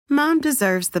Mom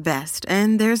deserves the best,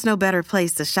 and there's no better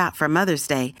place to shop for Mother's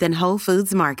Day than Whole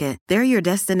Foods Market. They're your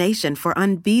destination for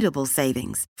unbeatable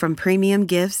savings, from premium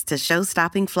gifts to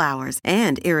show-stopping flowers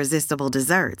and irresistible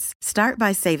desserts. Start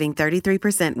by saving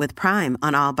 33% with Prime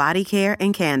on all body care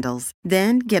and candles.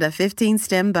 Then get a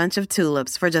 15-stem bunch of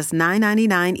tulips for just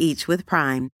 $9.99 each with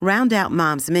Prime. Round out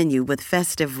Mom's menu with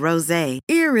festive rosé,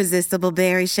 irresistible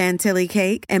berry chantilly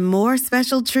cake, and more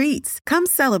special treats. Come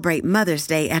celebrate Mother's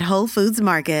Day at Whole Foods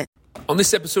Market. On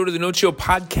this episode of the No Chill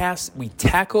Podcast, we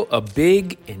tackle a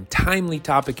big and timely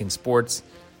topic in sports,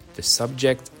 the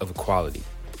subject of equality.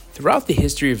 Throughout the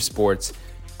history of sports,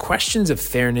 questions of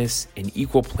fairness, an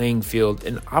equal playing field,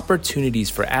 and opportunities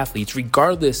for athletes,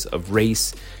 regardless of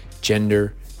race,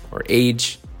 gender, or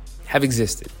age, have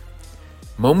existed.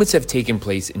 Moments have taken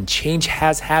place and change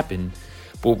has happened,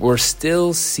 but we're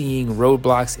still seeing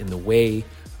roadblocks in the way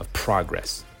of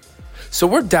progress. So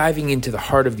we're diving into the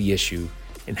heart of the issue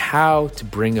and how to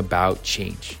bring about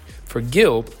change. For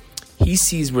Gil, he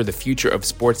sees where the future of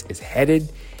sports is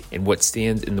headed and what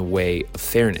stands in the way of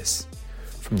fairness.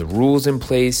 From the rules in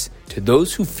place to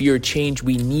those who fear change,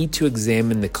 we need to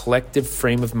examine the collective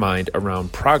frame of mind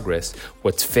around progress,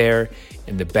 what's fair,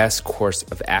 and the best course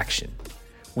of action.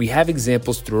 We have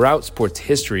examples throughout sports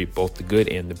history, both the good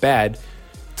and the bad,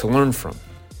 to learn from.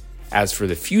 As for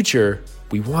the future,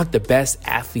 we want the best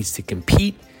athletes to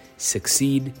compete,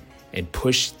 succeed, and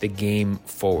push the game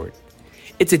forward.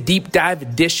 It's a deep dive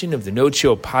edition of the No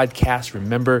Chill Podcast.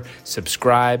 Remember,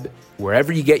 subscribe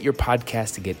wherever you get your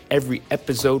podcast to get every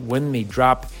episode when they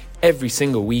drop every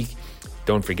single week.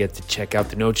 Don't forget to check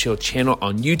out the No Chill channel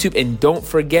on YouTube. And don't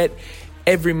forget,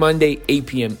 every Monday, 8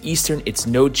 p.m. Eastern, it's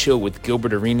No Chill with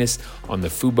Gilbert Arenas on the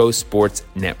Fubo Sports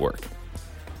Network.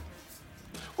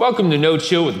 Welcome to No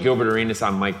Chill with Gilbert Arenas.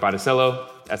 I'm Mike Botticello.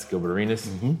 That's Gilbert Arenas.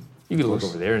 Mm-hmm. You can look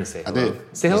over there and say hello. I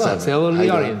did. Say hello. Say hello to the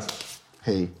audience.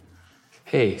 Hey.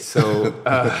 Hey. So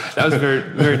that was very,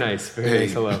 very nice. Very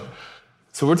nice. Hello.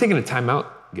 So we're taking a timeout,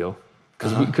 Gil,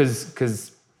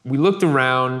 because we looked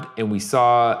around and we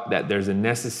saw that there's a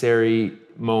necessary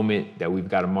moment that we've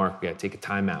got to mark. We got to take a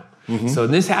timeout. Mm-hmm. So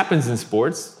this happens in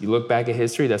sports. You look back at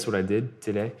history. That's what I did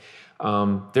today.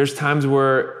 There's times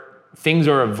where things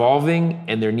are evolving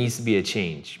and there needs to be a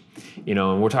change.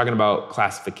 And we're talking about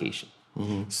classification.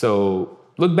 Mm-hmm. So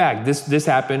look back, this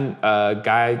happened,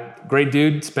 great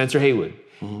dude, Spencer Haywood.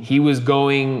 Mm-hmm. He was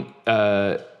going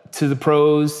to the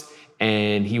pros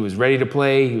and he was ready to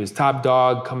play. He was top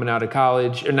dog coming out of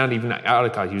college, or not even out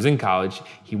of college, he was in college.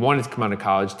 He wanted to come out of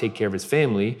college, take care of his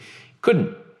family,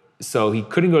 couldn't. So he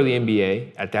couldn't go to the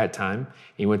NBA at that time.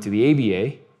 He went to the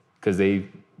ABA because they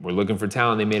were looking for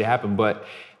talent, they made it happen. But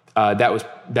that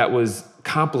was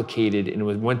complicated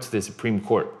and went to the Supreme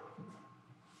Court.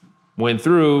 Went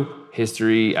through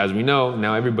history, as we know,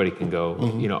 now everybody can go,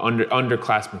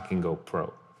 underclassmen can go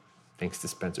pro, thanks to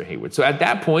Spencer Haywood. So at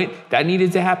that point, that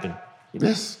needed to happen.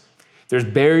 Yes. There's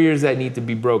barriers that need to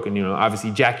be broken.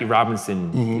 Obviously Jackie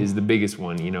Robinson is the biggest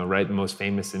one, right? The most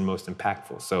famous and most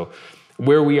impactful. So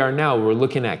where we are now, we're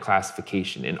looking at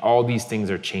classification and all these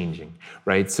things are changing,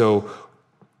 right? So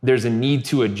there's a need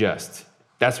to adjust.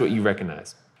 That's what you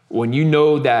recognize. When you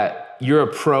know that you're a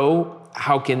pro,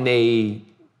 how can they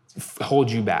hold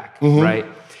you back, right?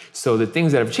 So the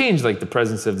things that have changed, like the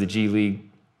presence of the G League,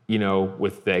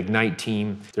 with the Ignite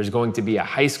team, there's going to be a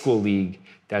high school league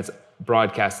that's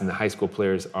broadcast and the high school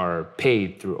players are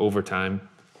paid through overtime.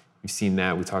 We've seen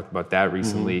that. We talked about that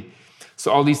recently.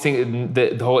 So all these things,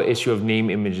 the whole issue of name,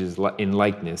 images, and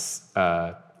likeness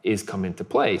is come into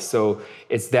play. So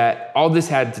it's that all this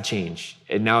had to change,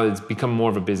 and now it's become more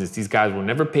of a business. These guys were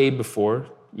never paid before.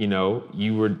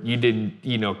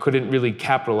 Couldn't really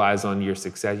capitalize on your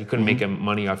success. You couldn't make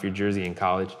money off your jersey in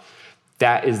college.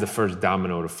 That is the first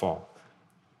domino to fall.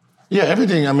 Yeah,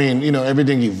 everything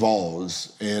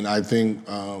evolves. And I think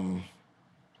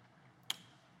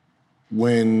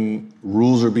when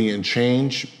rules are being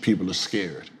changed, people are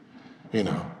scared,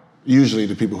 Usually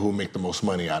the people who make the most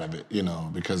money out of it,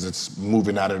 because it's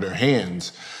moving out of their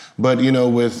hands. But,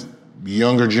 with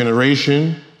younger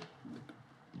generation,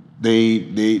 they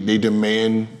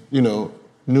demand,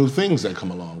 new things that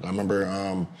come along. I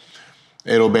remember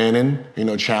Ed O'Bannon,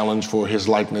 challenged for his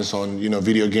likeness on,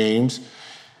 video games.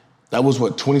 That was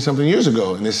 20-something years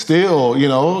ago. And it's still,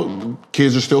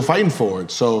 kids are still fighting for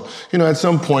it. So, at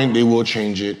some point they will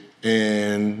change it.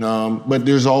 And, but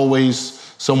there's always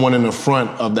someone in the front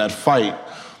of that fight.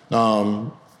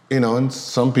 And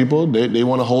some people, they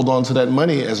want to hold on to that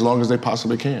money as long as they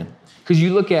possibly can. Because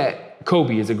you look at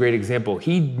Kobe is a great example.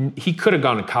 He could have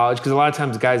gone to college, because a lot of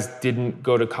times guys didn't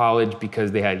go to college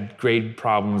because they had grade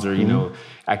problems or,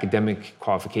 academic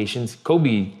qualifications.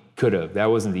 Kobe could have. That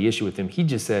wasn't the issue with him. He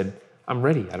just said, I'm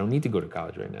ready. I don't need to go to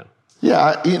college right now.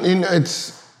 Yeah, and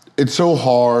it's so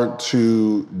hard to,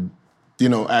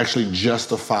 actually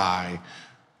justify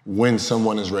when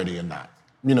someone is ready or not.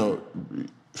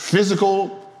 Physical,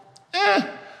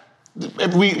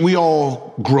 we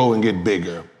all grow and get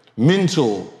bigger.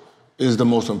 Mental is the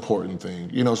most important thing.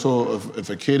 So if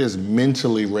a kid is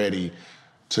mentally ready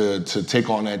to take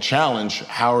on that challenge,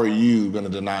 how are you going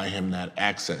to deny him that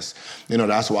access?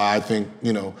 That's why I think,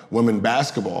 women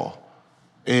basketball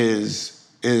is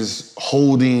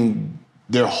holding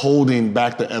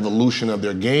back the evolution of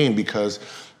their game because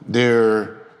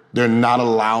they're not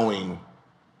allowing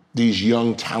these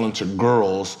young, talented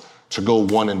girls to go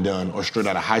one and done or straight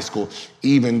out of high school,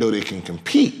 even though they can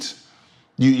compete.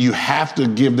 You have to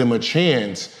give them a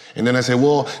chance. And then I say,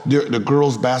 well, the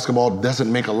girls' basketball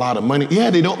doesn't make a lot of money.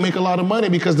 Yeah, they don't make a lot of money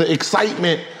because the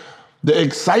excitement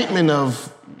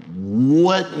of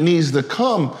what needs to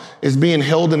come is being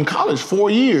held in college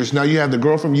 4 years. Now you have the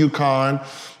girl from UConn.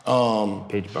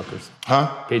 Paige Buckets. Huh?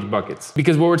 Paige Buckets.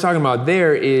 Because what we're talking about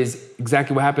there is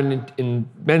exactly what happened in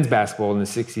men's basketball in the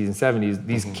 60s and 70s.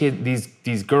 These kids,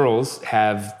 these girls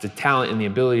have the talent and the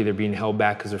ability. They're being held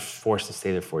back because they're forced to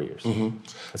stay there 4 years.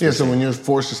 So when you're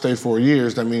forced to stay 4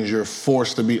 years, that means you're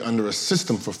forced to be under a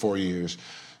system for 4 years.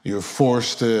 You're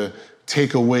forced to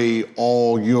take away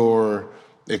all your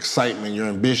excitement, your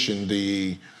ambition,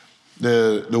 the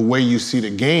way you see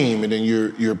the game, and then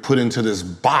you're put into this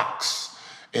box.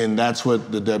 And that's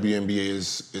what the WNBA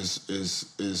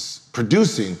is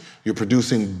producing. You're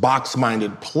producing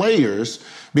box-minded players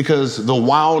because the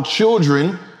wild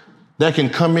children that can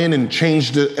come in and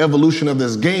change the evolution of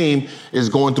this game is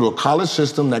going through a college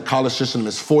system. That college system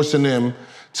is forcing them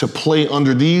to play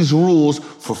under these rules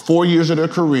for 4 years of their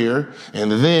career. And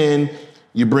then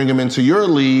you bring them into your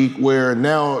league where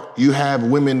now you have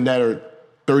women that are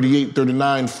 38,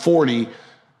 39, 40,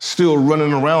 still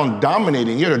running around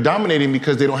dominating. Yeah, they're dominating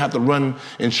because they don't have to run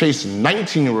and chase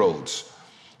 19-year-olds.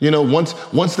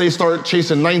 Once they start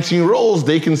chasing 19-year-olds,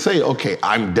 they can say, okay,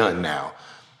 I'm done now.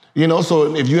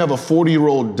 So if you have a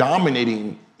 40-year-old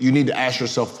dominating, you need to ask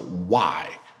yourself, why?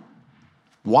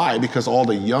 Why? Because all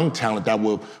the young talent that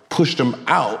will push them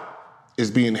out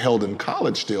is being held in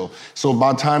college still. So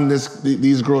by the time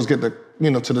these girls get to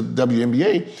the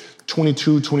WNBA,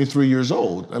 22, 23 years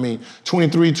old. I mean,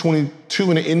 23,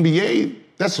 22 in the NBA,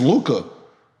 that's Luka,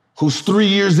 who's 3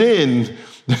 years in.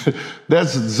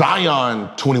 That's Zion,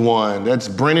 21. That's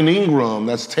Brandon Ingram.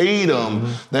 That's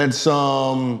Tatum. That's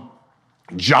LaMelo,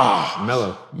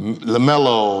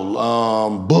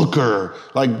 Booker.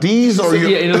 Like, these are...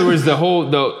 in other words, the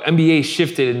NBA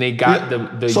shifted and they got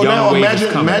the so young waves coming.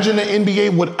 So now imagine the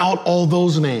NBA without all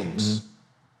those names.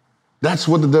 That's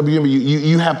what the WNBA,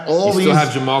 you have all these... You still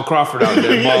have Jamal Crawford out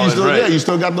there balling, you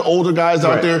still got the older guys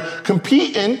out there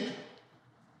competing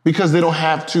because they don't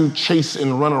have to chase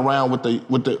and run around with the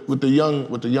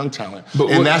young talent.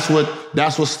 And that's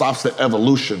what stops the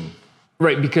evolution.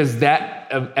 Right, because that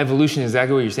evolution,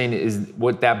 exactly what you're saying, is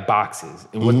what that box is.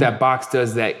 And what that box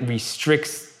does, that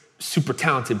restricts super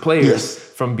talented players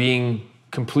from being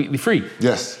completely free.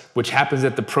 Yes. Which happens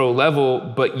at the pro level,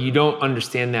 but you don't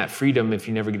understand that freedom if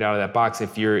you never get out of that box.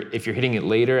 If you're hitting it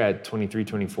later at 23,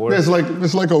 24. It's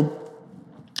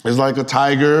like a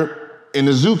tiger in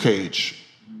a zoo cage.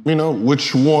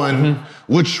 Which one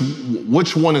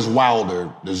is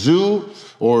wilder, the zoo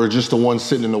or just the one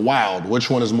sitting in the wild?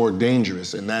 Which one is more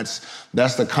dangerous? And that's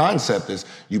the concept is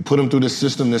you put them through the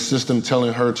system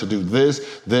telling her to do this,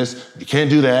 you can't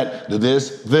do that, do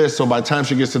this. So by the time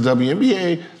she gets to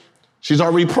WNBA, she's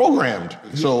already programmed.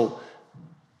 So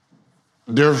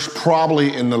there's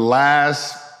probably in the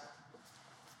last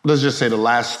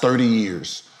 30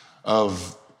 years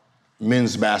of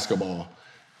men's basketball,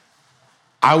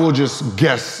 I will just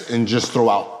guess and just throw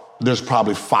out, there's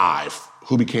probably 5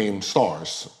 who became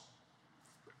stars.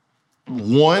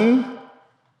 One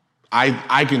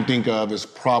I can think of is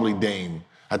probably Dame.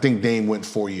 I think Dame went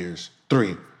 4 years.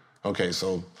 3. Okay,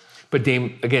 so. But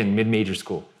Dame, again, mid-major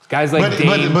school. Guys like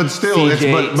Dame, but still,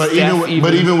 CJ,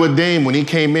 even with Dame, when he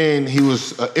came in, he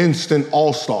was an instant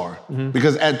all-star.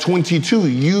 Because at 22,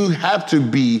 you have to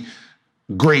be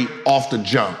great off the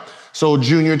jump. So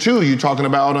junior too, you're talking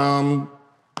about,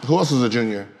 who else is a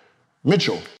junior?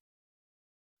 Mitchell.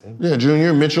 Yeah,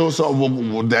 junior, Mitchell. So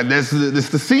that's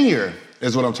the senior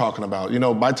is what I'm talking about.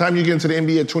 By the time you get into the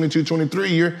NBA at 22,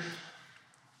 23,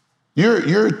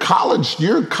 You're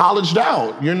colleged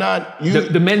out. You're not.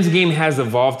 The men's game has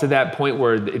evolved to that point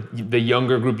where the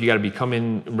younger group, you got to be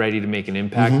coming ready to make an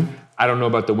impact. Mm-hmm. I don't know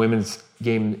about the women's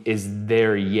game is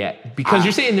there yet because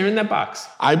you're saying they're in that box.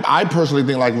 I personally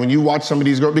think like when you watch some of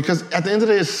these girls, because at the end of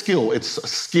the day, it's skill. It's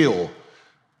skill.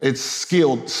 It's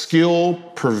skill. Skill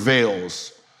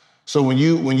prevails. So when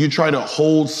you try to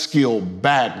hold skill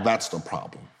back, that's the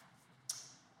problem.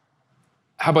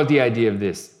 How about the idea of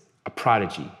this? A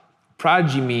prodigy.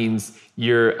 Prodigy means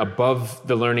you're above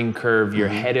the learning curve, you're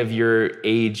ahead of your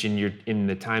age, and you're in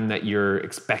the time that you're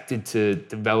expected to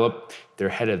develop, they're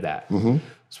ahead of that. Mm-hmm.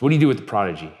 So what do you do with the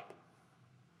prodigy?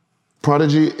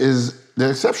 Prodigy is the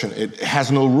exception. It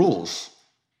has no rules.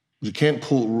 You can't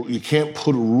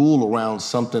put a rule around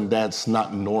something that's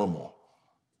not normal.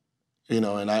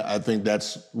 And I think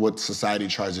that's what society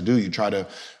tries to do. You try to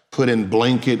put in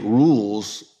blanket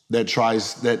rules that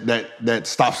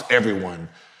stops everyone.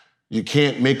 You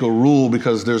can't make a rule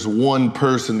because there's one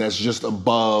person that's just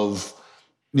above,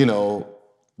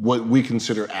 what we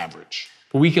consider average.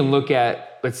 But we can look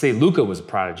at, let's say Luka was a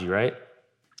prodigy, right?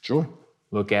 Sure.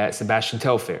 Look at Sebastian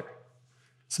Telfair.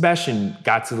 Sebastian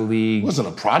got to the league. He wasn't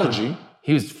a prodigy.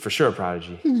 He was for sure a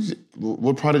prodigy.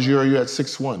 What prodigy are you at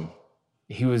 6'1"?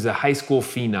 He was a high school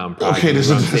phenom prodigy. Okay, there's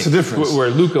a difference. Where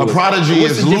Luka a prodigy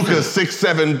is Luka,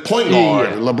 6'7" point guard.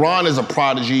 Yeah. LeBron is a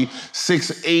prodigy,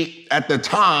 6'8" at the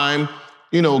time,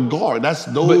 guard.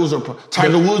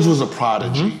 Tiger Woods was a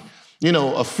prodigy. Mm-hmm.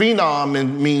 A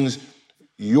phenom means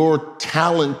you're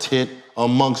talented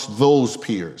amongst those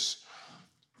peers.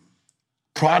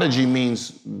 Prodigy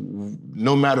means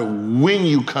no matter when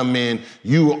you come in,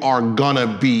 you are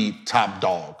gonna be top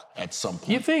dog at some point.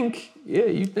 You think? Yeah,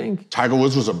 you think. Tiger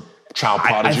Woods was a child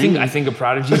prodigy. I think a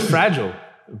prodigy is fragile.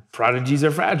 Prodigies are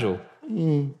fragile.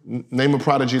 Name a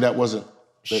prodigy that wasn't.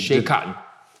 Shea Cotton.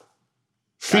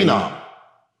 Phenom.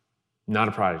 Not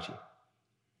a prodigy.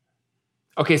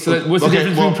 Okay, so what's the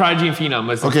difference between prodigy and phenom?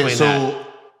 Let's explain that.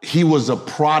 He was a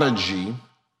prodigy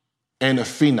and a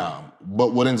phenom.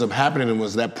 But what ends up happening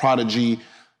was that prodigy,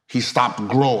 he stopped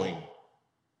growing.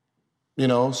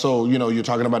 So, you're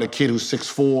talking about a kid who's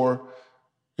 6'4",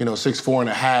 6'4" and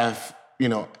a half,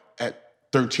 at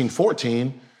 13,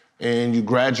 14, and you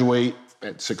graduate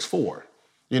at 6'4".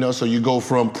 So you go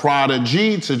from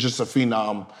prodigy to just a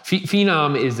phenom.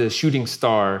 Phenom is a shooting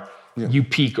star. Yeah. You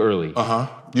peak early.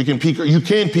 You can peak early. You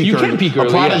can peak early.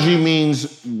 A prodigy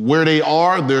means where they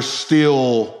are, they're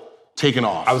still taking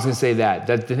off. I was going to say that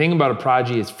the thing about a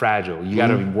prodigy is fragile. You got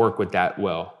to work with that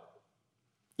well.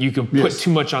 You can put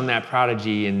too much on that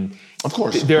prodigy, and of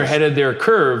course they're ahead of their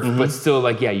curve, but still,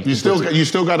 you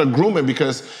still got to groom it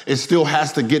because it still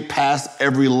has to get past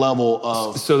every level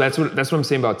of. So that's what I'm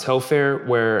saying about Telfair,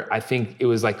 where I think it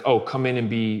was like, oh, come in and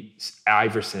be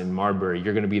Iverson, Marbury.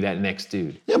 You're going to be that next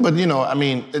dude. Yeah, but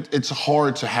it's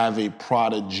hard to have a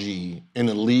prodigy in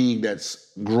a league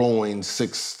that's growing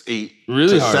 6'8"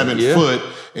 really to 7 foot,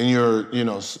 and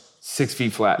you're 6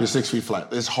 feet flat. You're 6 feet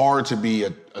flat. It's hard to be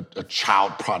a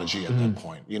child prodigy at that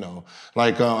point,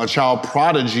 Like a child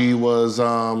prodigy was,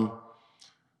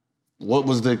 what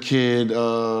was the kid,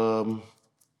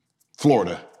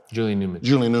 Florida? Julian Newman.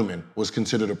 Julian Newman was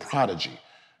considered a prodigy.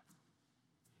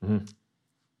 Mm-hmm.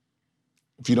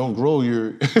 If you don't grow,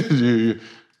 you're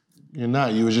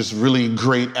not. You were just really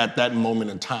great at that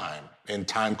moment in time, and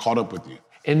time caught up with you.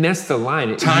 And that's the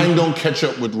line. Time don't catch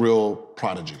up with real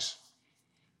prodigies.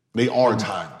 They are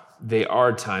time. They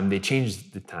are time. They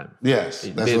changed the time. Yes,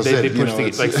 that's what I said.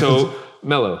 They pushed so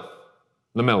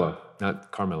LaMelo,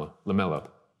 not Carmelo, LaMelo.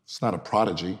 It's not a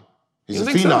prodigy. He's a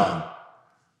phenom.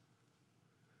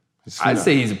 So? I'd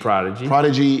say he's a prodigy.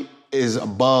 Prodigy is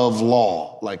above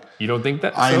law. Like you don't think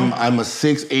that? I'm a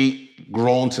 6'8",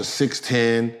 grown to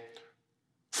 6'10",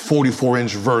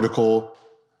 44-inch vertical.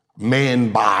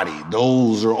 Man body,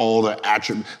 those are all the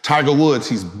attributes. Tiger Woods,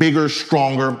 he's bigger,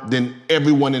 stronger than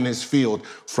everyone in his field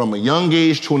from a young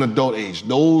age to an adult age.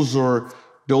 Those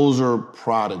are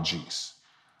prodigies.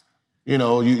 You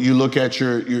look at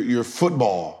your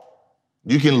football.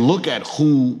 You can look at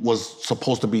who was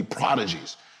supposed to be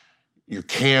prodigies. Your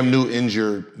Cam Newtons,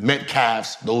 your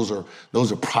Metcalfs, those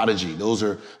are prodigy. Those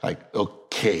are like,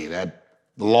 okay, that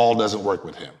the law doesn't work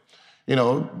with him.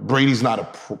 Brady's not a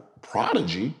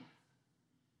prodigy.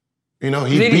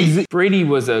 Brady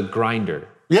was a grinder.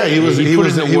 Yeah, he was a shooter.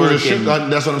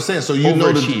 That's what I'm saying. So you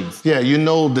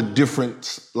know the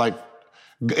difference. Like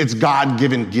it's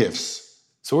God-given gifts.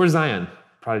 So where's Zion?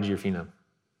 Prodigy or phenom?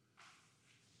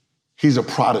 He's a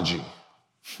prodigy.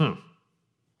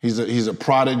 He's a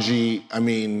prodigy.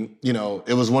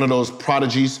 It was one of those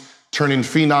prodigies turning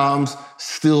phenoms,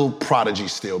 still prodigy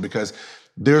still, because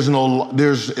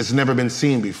it's never been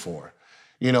seen before.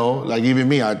 You know, like even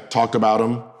me, I talked about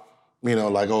him, you know,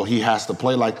 like, oh, he has to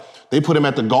play. Like they put him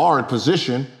at the guard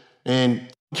position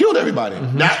and killed everybody.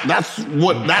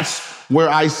 Mm-hmm. That's where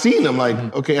I seen him. Like,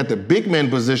 okay, at the big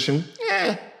man position,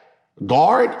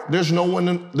 guard, there's no one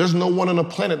on the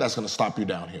planet that's gonna stop you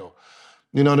downhill.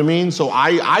 You know what I mean? So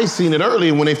I seen it early,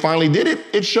 and when they finally did it,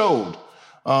 it showed.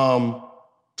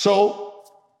 So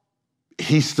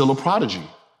he's still a prodigy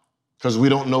because we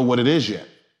don't know what it is yet.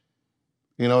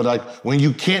 You know, like when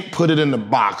you can't put it in the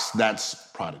box, that's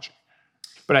prodigy.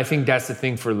 But I think that's the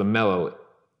thing for LaMelo.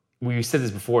 We said this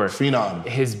before. Phenom.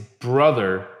 His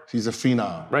brother. He's a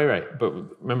phenom. Right.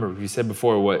 But remember, you said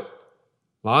before what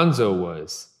Lonzo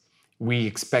was. We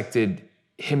expected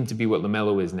him to be what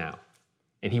LaMelo is now.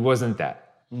 And he wasn't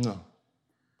that. No.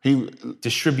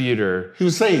 Distributor. He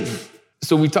was safe.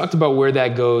 So we talked about where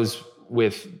that goes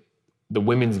with the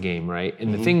women's game, right?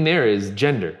 And the thing there is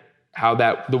gender. How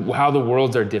the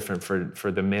worlds are different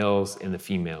for the males and the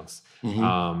females.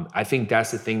 I think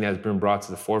that's the thing that's been brought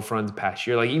to the forefront the past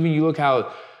year. Like even you look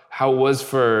how it was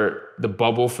for the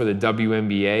bubble for the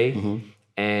WNBA,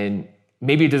 and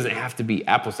maybe it doesn't have to be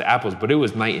apples to apples, but it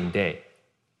was night and day.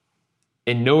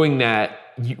 And knowing that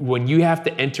when you have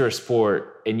to enter a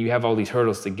sport and you have all these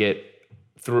hurdles to get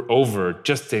over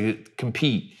just to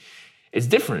compete, it's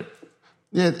different.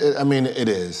 Yeah, I mean it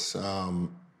is.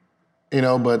 You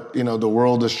know, but, you know, the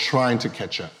world is trying to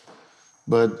catch up.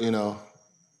 But, you know,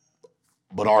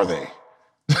 but are they?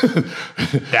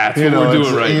 That's what we're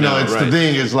doing right now. You know, it's the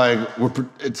thing is like,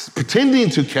 it's pretending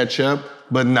to catch up,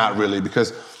 but not really.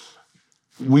 Because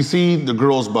we see the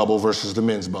girls' bubble versus the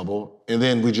men's bubble. And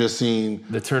then we just seen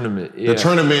the tournament. Yeah. The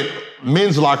tournament,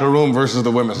 men's locker room versus the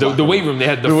women's locker room. The weight room, they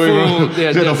had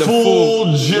the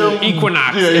full gym.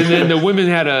 Equinox. Yeah. And then the women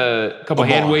had a couple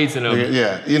hand weights and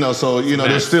you know, so, you know,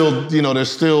 they're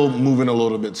still moving a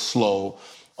little bit slow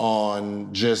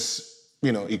on just,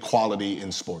 you know, equality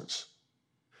in sports.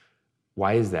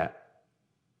 Why is that?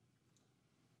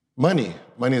 Money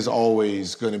is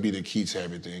always going to be the key to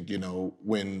everything. You know,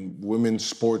 when women's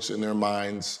sports in their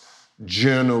minds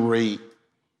generate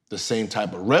the same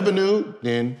type of revenue,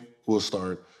 then we'll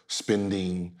start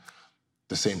spending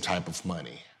the same type of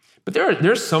money. But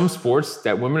there's some sports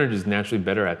that women are just naturally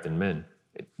better at than men.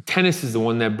 Tennis is the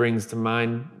one that brings to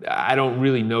mind. I don't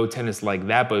really know tennis like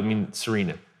that, but I mean,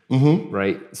 Serena,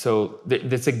 right? So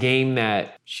it's a game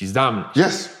that she's dominant.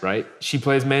 Yes. Right? She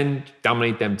plays men,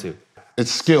 dominate them too. It's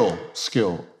skill.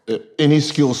 Any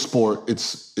skill sport,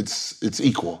 it's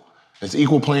equal. It's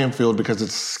equal playing field because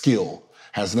it's skill.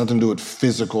 Has nothing to do with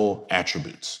physical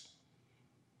attributes.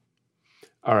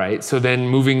 All right. So then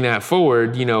moving that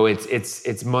forward, you know,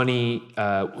 it's money.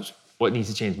 What needs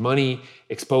to change? Money,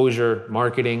 exposure,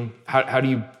 marketing. How do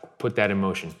you put that in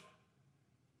motion?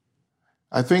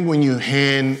 I think when you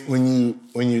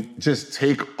just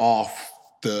take off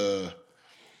the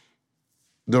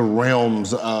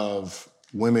realms of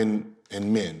women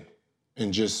and men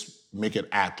and just make it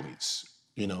athletes.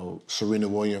 You know, Serena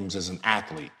Williams is an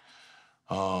athlete.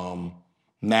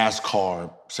 NASCAR,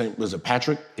 was it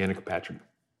Patrick? Danica Patrick.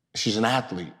 She's an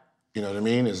athlete. You know what I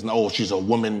mean? She's a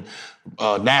woman.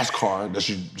 NASCAR,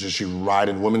 does she ride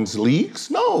in women's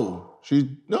leagues? No.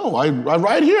 I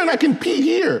ride here and I compete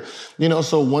here. You know,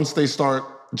 so once they start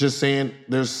just saying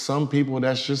there's some people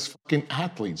that's just fucking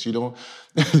athletes. You don't,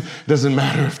 doesn't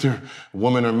matter if they're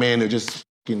woman or man, they're just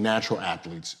fucking natural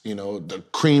athletes, you know, the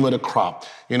cream of the crop,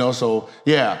 you know, so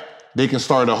yeah, they can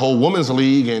start a whole women's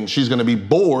league and she's gonna be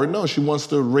bored. No, she wants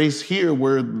to race here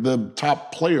where the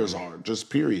top players are, just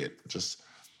period.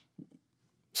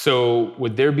 So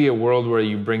would there be a world where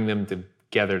you bring them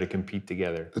together to compete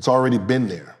together? It's already been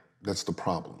there. That's the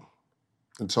problem.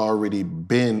 It's already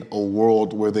been a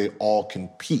world where they all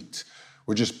compete.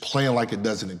 We're just playing like it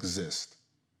doesn't exist.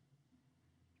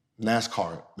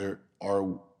 NASCAR,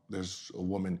 there's a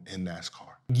woman in NASCAR.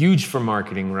 Huge for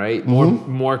marketing, right?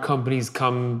 More companies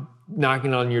come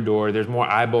knocking on your door. There's more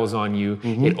eyeballs on you.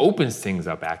 It opens things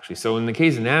up, actually. So in the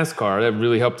case of NASCAR, that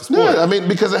really helped the sport. Yeah, I mean,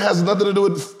 because it has nothing to do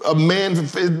with a man.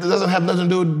 It doesn't have nothing to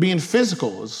do with being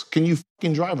physical. It's, can you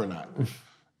fucking drive or not?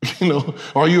 You know,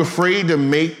 are you afraid to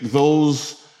make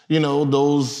those, you know,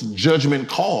 those judgment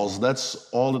calls? That's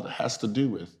all it has to do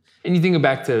with. And you think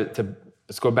back to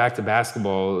let's go back to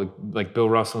basketball, like Bill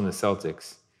Russell and the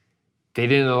Celtics. They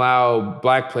didn't allow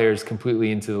black players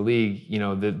completely into the league. You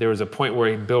know, there was a point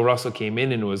where Bill Russell came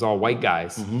in and it was all white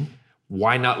guys.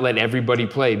 Why not let everybody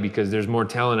play? Because there's more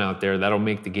talent out there that'll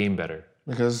make the game better.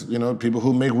 Because, you know, people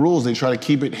who make rules, they try to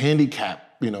keep it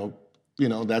handicapped, you know,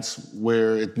 that's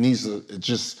where it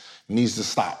just needs to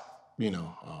stop, you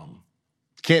know.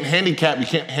 You can't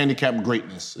handicap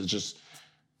greatness. It's just,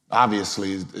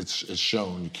 obviously, it's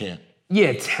shown. You can't.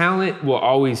 Yeah, talent will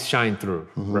always shine through,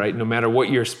 right? No matter what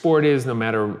your sport is, no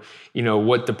matter,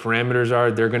 what the parameters are,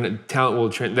 talent will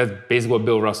that's basically what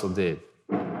Bill Russell did.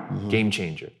 Game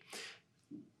changer.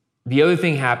 The other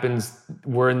thing happens,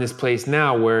 we're in this place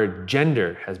now where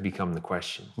gender has become the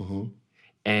question.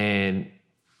 And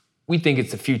we think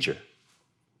it's the future.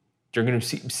 You're going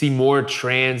to see more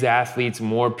trans athletes,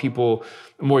 more people,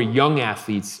 more young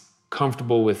athletes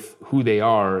comfortable with who they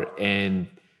are, and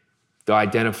they'll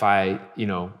identify,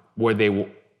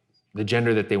 the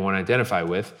gender that they want to identify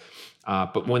with.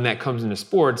 But when that comes into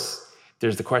sports,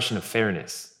 there's the question of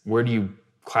fairness. Where do you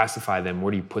classify them?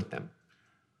 Where do you put them?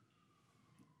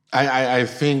 I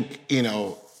think,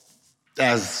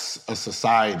 as a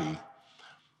society,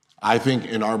 I think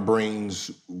in our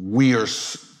brains, we are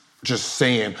just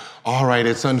saying, all right,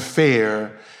 it's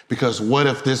unfair because what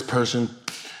if this person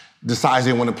decides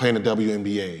they want to play in the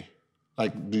WNBA?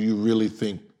 Like, do you really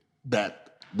think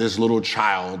that this little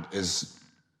child is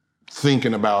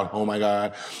thinking about, oh my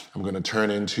God, I'm going to turn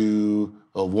into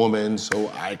a woman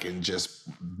so I can just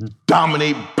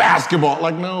dominate basketball?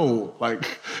 Like, no,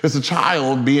 like, it's a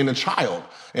child being a child.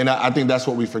 And I think that's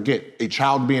what we forget. A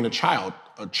child being a child,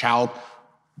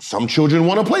 some children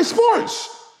want to play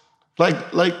sports.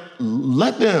 Like,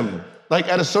 let them. Like,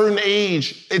 at a certain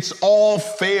age, it's all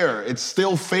fair. It's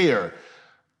still fair.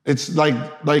 It's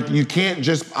like you can't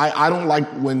just, I don't like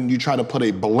when you try to put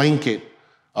a blanket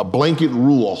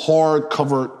rule, a hard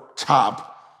cover top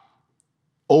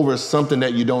over something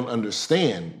that you don't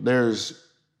understand. There's,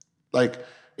 like,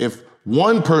 if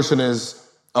one person is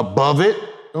above it,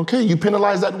 okay, you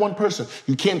penalize that one person.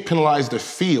 You can't penalize the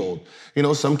field.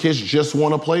 Some kids just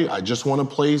want to play. I just want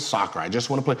to play soccer. I just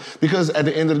want to play. Because at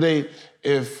the end of the day,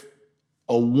 if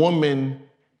a woman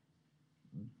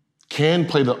can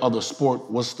play the other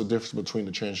sport, what's the difference between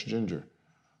the transgender?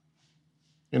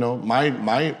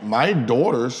 My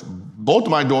daughters, both of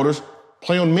my daughters,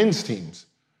 play on men's teams.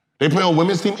 They play on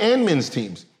women's team and men's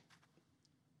teams.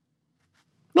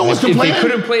 No one's complaining. If they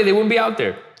couldn't play, they wouldn't be out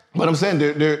there. But I'm saying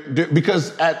they're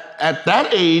because at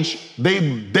that age,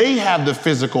 they have the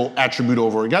physical attribute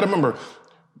over it. You got to remember,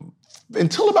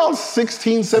 until about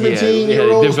 16,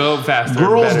 17-year-olds, develop faster,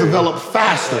 girls develop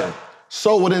faster. Yeah.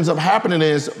 So what ends up happening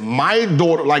is my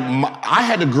daughter, I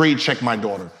had to grade check my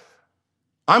daughter.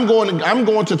 I'm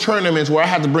going to tournaments where I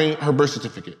had to bring her birth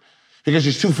certificate because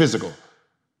she's too physical.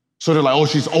 So they're like, oh,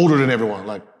 she's older than everyone.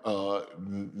 Like,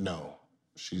 no,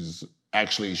 she's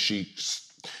actually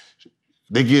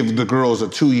they give the girls a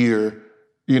 2-year,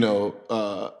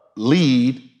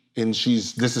 lead, and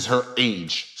this is her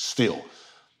age still.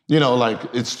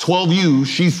 It's 12U,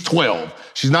 she's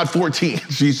 12. She's not 14,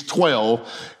 she's 12.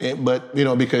 But,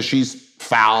 because she's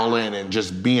fouling and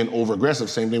just being over-aggressive.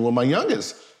 Same thing with my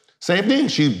youngest. Same thing,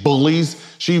 she bullies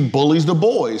the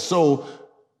boys. So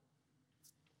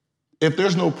if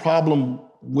there's no problem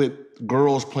with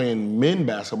girls playing men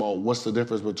basketball, what's the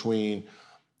difference between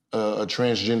a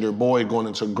transgender boy going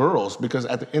into girls? Because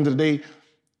at the end of the day,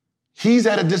 he's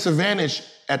at a disadvantage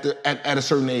at a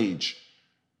certain age.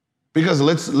 Because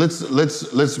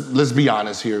let's be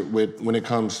honest here when it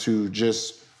comes to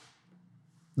just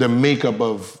the makeup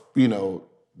of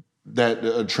that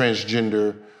a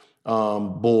transgender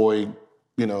boy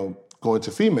going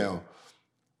to female.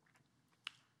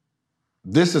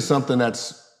 This is something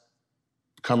that's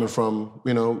coming from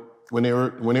when they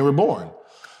were born.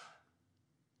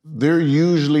 They're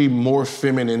usually more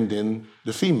feminine than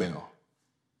the female.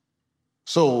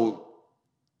 So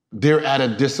they're at a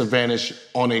disadvantage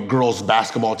on a girls'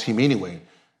 basketball team anyway,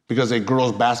 because a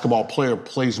girls' basketball player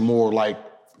plays more like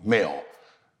male.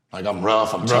 Like, I'm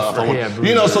rough, I'm tough. So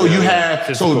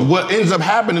what ends up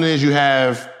happening is you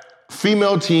have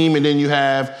female team and then you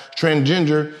have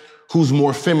transgender who's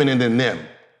more feminine than them.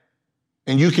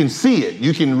 And you can see it.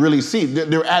 You can really see it.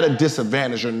 They're at a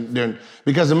disadvantage.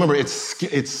 Because remember, it's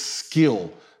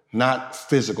skill, not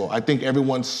physical. I think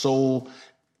everyone's so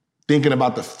thinking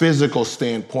about the physical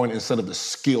standpoint instead of the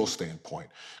skill standpoint.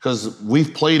 Because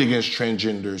we've played against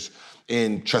transgenders,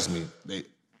 and trust me,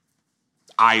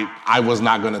 I was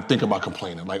not going to think about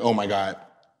complaining. Like, oh my God,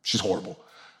 she's horrible.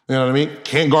 You know what I mean?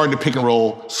 Can't guard the pick and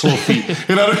roll, slow feet.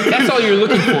 You know what I mean? That's all you're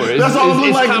looking for. That's all it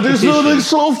looks like. There's little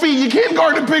slow feet. You can't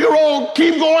guard the pick and roll.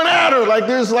 Keep going at her. Like,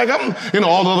 there's like, all the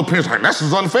other parents are like, this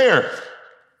is unfair.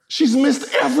 She's missed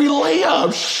every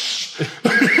layup. Shh.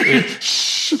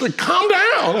 Like, calm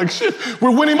down. Like, shit,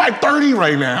 we're winning by 30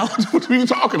 right now. What are you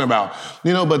talking about?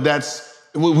 But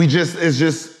it's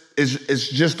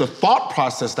just the thought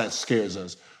process that scares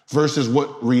us versus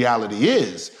what reality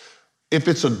is. if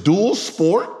it's a dual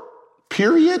sport,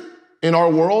 period, in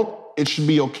our world, it should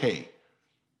be okay.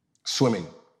 Swimming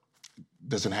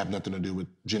doesn't have nothing to do with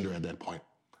gender at that point.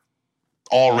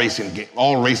 All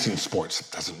racing sports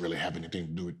doesn't really have anything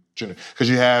to do with gender. Because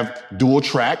you have dual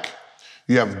track,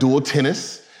 you have dual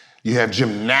tennis, you have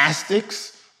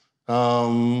gymnastics,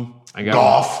 golf.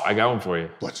 I got one for you.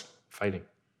 What? Fighting.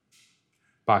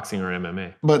 Boxing or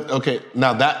MMA. But okay,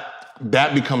 now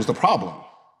that becomes the problem.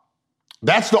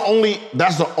 That's the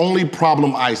only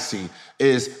problem I see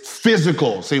is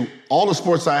physical. See, all the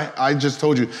sports I just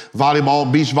told you,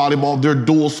 volleyball, beach volleyball, they're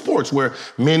dual sports where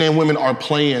men and women are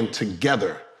playing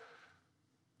together.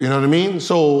 You know what I mean?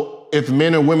 So if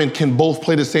men and women can both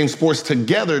play the same sports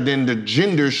together, then the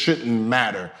gender shouldn't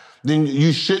matter. Then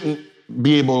you shouldn't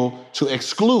be able to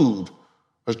exclude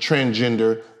a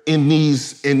transgender in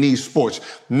these sports.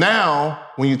 Now,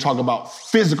 when you talk about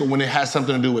physical, when it has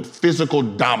something to do with physical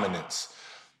dominance,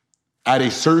 at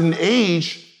a certain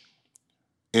age,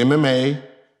 MMA,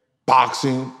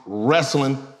 boxing,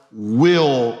 wrestling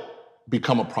will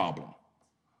become a problem.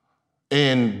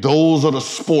 And those are the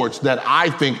sports that I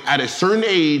think at a certain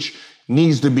age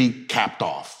needs to be capped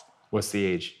off. What's the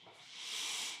age?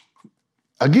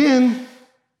 Again,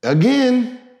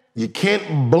 you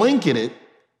can't blanket it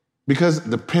because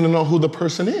depending on who the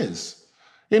person is.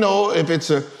 You know, if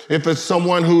it's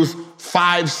someone who's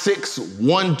 5'6",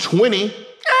 120,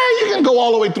 you can go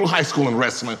all the way through high school in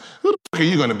wrestling. Who the fuck are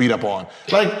you gonna beat up on?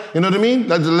 Like, you know what I mean?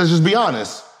 Let's just be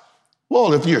honest.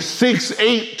 Well, if you're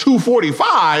 6'8",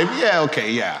 245,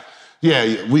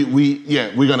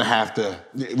 we're gonna have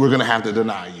to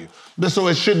deny you. So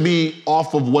it should be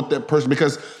off of what that person,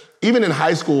 because even in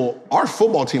high school, our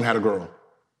football team had a girl.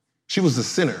 She was the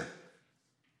center.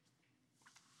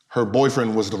 Her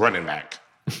boyfriend was the running back.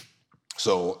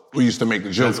 So we used to make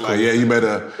the joke, like, yeah, you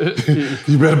better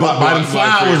buy them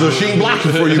flowers or she ain't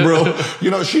blocking for you, bro. You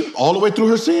know, she all the way through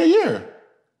her senior year,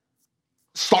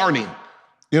 starting.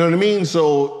 You know what I mean?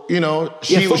 So, you know,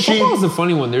 football is a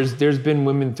funny one. There's been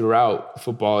women throughout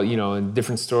football, you know, in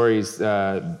different stories.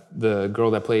 The girl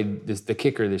that played the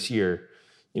kicker this year,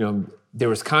 you know, there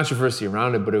was controversy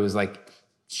around it, but it was like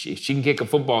she can kick a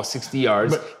football 60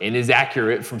 yards and is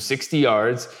accurate from 60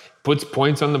 yards, puts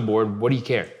points on the board. What do you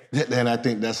care? And I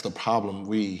think that's the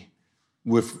problem.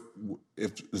 If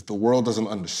the world doesn't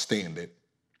understand it,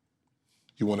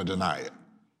 you want to deny it.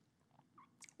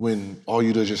 When all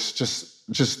you do is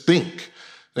just think,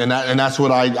 and that's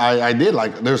what I did.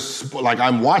 Like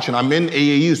I'm watching. I'm in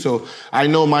AAU, so I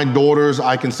know my daughters.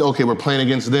 I can say, okay, we're playing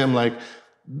against them. Like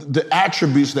the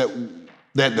attributes that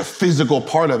the physical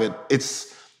part of it.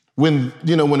 It's when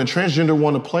a transgender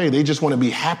want to play, they just want to be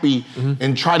happy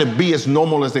and try to be as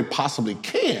normal as they possibly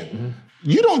can. Mm-hmm.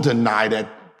 You don't deny that.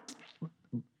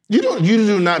 You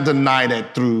do not deny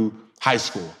that through high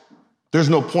school. There's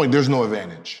no point. There's no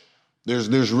advantage.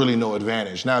 There's really no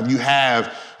advantage. Now, if you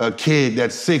have a kid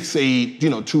that's 6'8",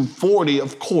 240,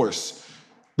 of course,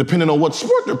 depending on what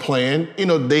sport they're playing,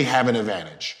 they have an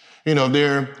advantage.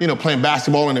 They're, playing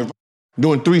basketball and they're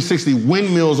doing 360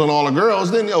 windmills on all the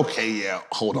girls, then okay, yeah,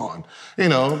 hold on,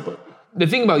 But the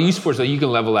thing about youth sports, though, you can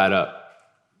level that up.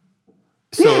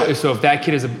 So if that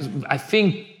kid I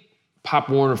think Pop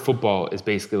Warner football is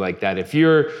basically like that. If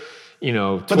you're,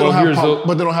 12 years old.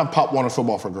 But they don't have Pop Warner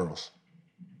football for girls.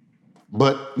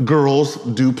 But girls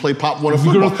do play Pop Warner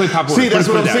football. Girls play Pop Warner. See, that's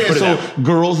what I'm saying. So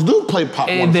girls do play Pop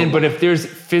Warner football. But if there's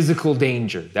physical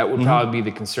danger, that would probably be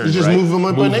the concern, you just right? move them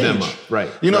up in age. Right.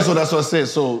 So that's what I said.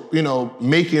 So,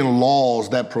 making laws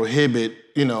that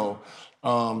prohibit,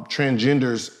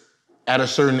 transgenders at a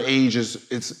certain age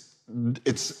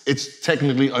it's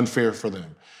technically unfair for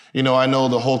them. I know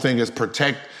the whole thing is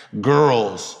protect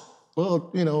girls.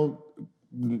 Well,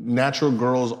 natural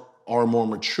girls are more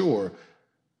mature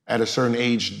at a certain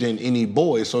age than any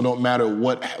boy. So no matter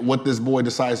what this boy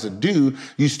decides to do,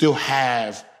 you still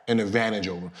have an advantage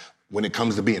over him. When it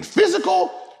comes to being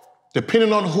physical,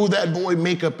 depending on who that boy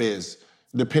makeup is,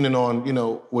 depending on,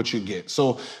 what you get.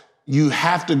 So you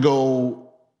have to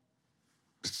go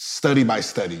study by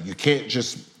study. You can't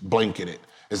just blanket it.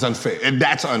 It's unfair. And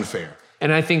that's unfair.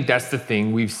 And I think that's the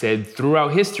thing we've said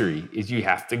throughout history is you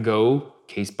have to go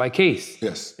case by case.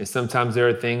 Yes. And sometimes there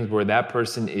are things where that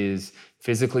person is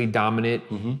physically dominant,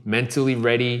 mentally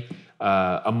ready,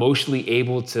 emotionally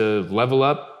able to level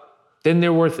up, then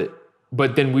they're worth it.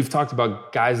 But then we've talked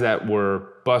about guys that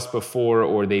were bust before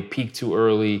or they peaked too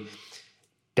early.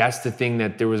 That's the thing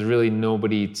that there was really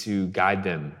nobody to guide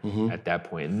them at that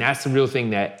point. And that's the real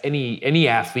thing that any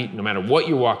athlete, no matter what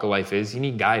your walk of life is, you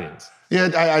need guidance.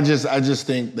 Yeah, I just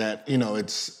think that,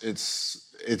 it's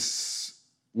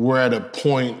we're at a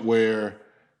point where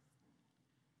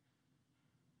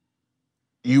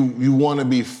you want to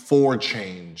be for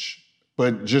change,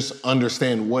 but just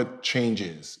understand what change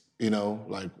is,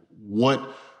 like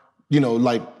what,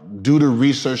 like do the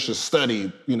research to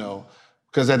study,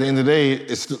 because at the end of the day,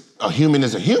 a human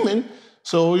is a human.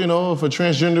 So, if a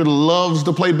transgender loves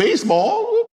to play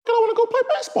baseball, I want to go play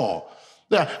baseball.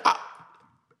 Yeah,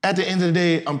 at the end of the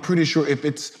day, I'm pretty sure if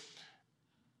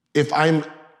I'm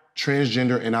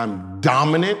transgender and I'm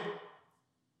dominant,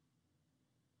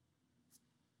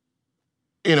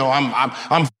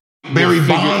 I'm Barry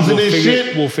Bonds in this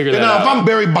shit. We'll figure that out. If I'm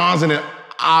Barry Bonds in it,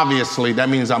 obviously that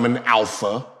means I'm an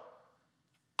alpha.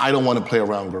 I don't want to play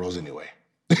around girls anyway.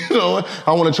 I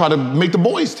want to try to make the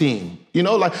boys team.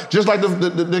 Just like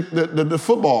the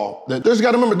football. There's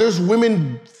got to remember, there's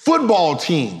women football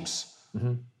teams.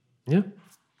 Mm-hmm. Yeah.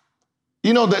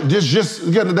 That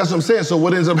that's what I'm saying. So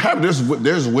what ends up happening?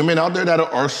 There's women out there that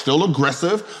are still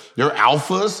aggressive. They're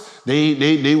alphas.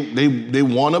 They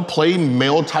want to play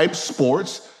male type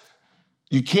sports.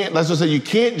 You can't. Let's just say you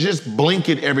can't just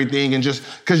blanket everything and just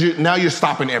because now you're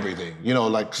stopping everything.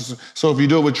 So if you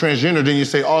do it with transgender, then you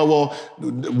say, oh well,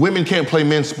 women can't play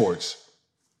men's sports.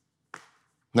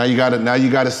 Now you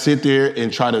gotta sit there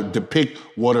and try to depict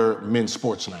what are men's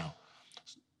sports now.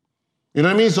 You know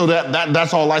what I mean? So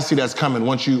that's all I see that's coming.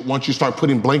 Once you start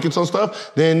putting blankets on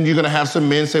stuff, then you're gonna have some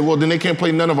men say, well, then they can't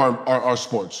play none of our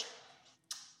sports.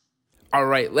 All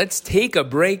right, let's take a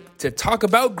break to talk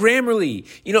about Grammarly.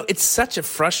 It's such a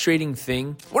frustrating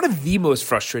thing. One of the most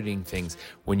frustrating things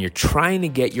when you're trying to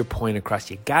get your point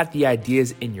across. You got the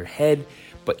ideas in your head,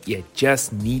 but you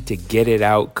just need to get it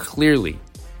out clearly.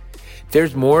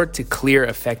 There's more to clear,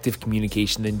 effective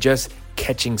communication than just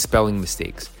catching spelling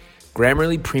mistakes.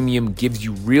 Grammarly Premium gives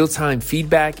you real-time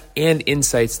feedback and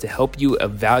insights to help you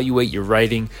evaluate your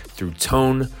writing through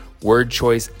tone, word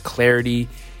choice, clarity,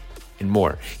 and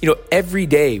more. Every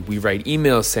day we write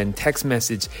emails, send text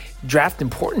message, draft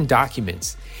important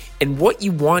documents. And what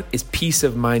you want is peace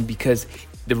of mind because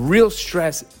the real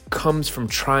stress comes from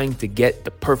trying to get the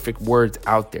perfect words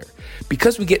out there.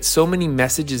 Because we get so many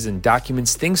messages and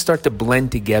documents, things start to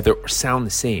blend together or sound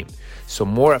the same. So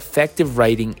more effective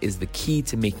writing is the key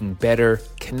to making better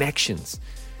connections.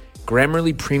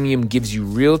 Grammarly Premium gives you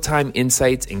real-time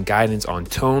insights and guidance on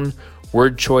tone,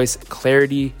 word choice,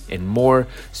 clarity, and more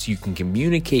so you can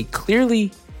communicate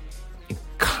clearly and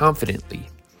confidently.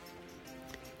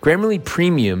 Grammarly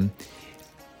Premium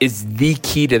is the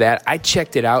key to that. I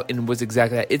checked it out and it was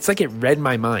exactly that. It's like it read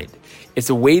my mind. It's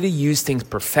a way to use things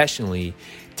professionally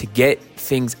to get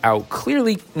things out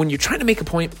clearly when you're trying to make a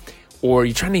point or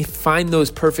you're trying to find those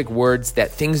perfect words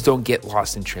that things don't get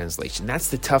lost in translation. That's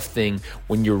the tough thing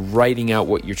when you're writing out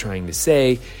what you're trying to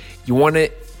say. You want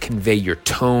to convey your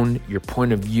tone, your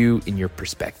point of view, and your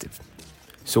perspective.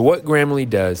 So what Grammarly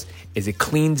does is it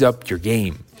cleans up your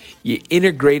game. You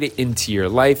integrate it into your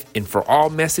life, and for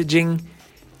all messaging,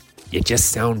 you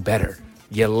just sound better.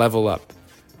 You level up.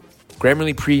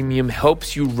 Grammarly Premium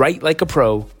helps you write like a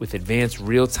pro with advanced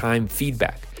real-time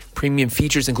feedback. Premium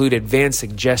features include advanced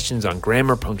suggestions on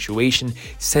grammar, punctuation,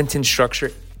 sentence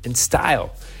structure, and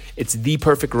style. It's the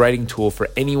perfect writing tool for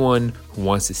anyone who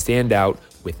wants to stand out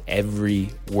with every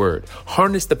word.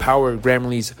 Harness the power of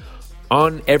Grammarly's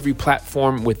on every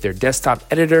platform with their desktop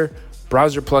editor,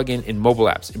 browser plugin, and mobile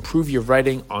apps. Improve your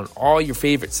writing on all your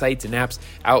favorite sites and apps,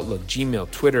 Outlook,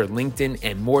 Gmail, Twitter, LinkedIn,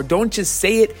 and more. Don't just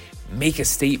say it, make a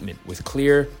statement with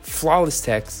clear, flawless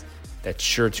text that's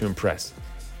sure to impress.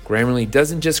 Grammarly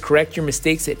doesn't just correct your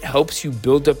mistakes, it helps you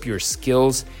build up your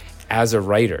skills as a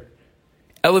writer.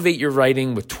 Elevate your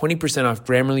writing with 20% off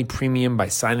Grammarly Premium by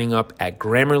signing up at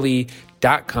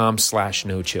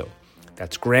Grammarly.com/no-chill.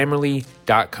 That's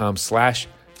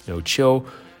Grammarly.com/no-chill.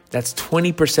 That's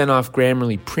 20% off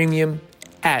Grammarly Premium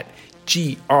at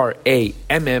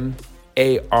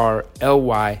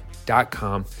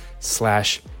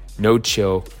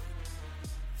GRAMMARLY.com/no-chill.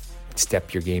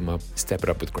 Step your game up. Step it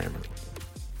up with Grammarly.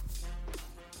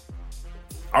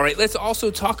 All right, let's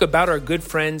also talk about our good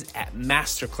friends at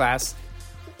Masterclass.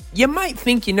 You might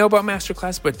think you know about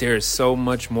Masterclass, but there's so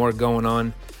much more going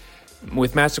on.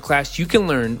 With Masterclass, you can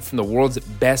learn from the world's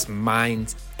best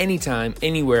minds anytime,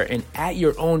 anywhere, and at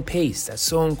your own pace. That's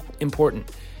so important.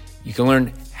 You can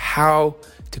learn how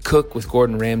to cook with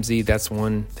Gordon Ramsay. That's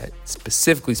one that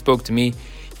specifically spoke to me.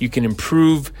 You can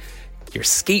improve your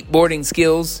skateboarding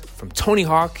skills from Tony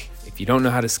Hawk. If you don't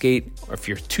know how to skate, or if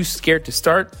you're too scared to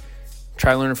start,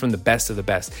 try learning from the best of the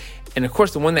best. And of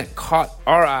course, the one that caught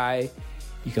our eye,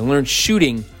 you can learn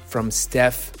shooting from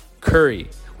Steph Curry.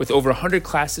 With over 100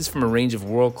 classes from a range of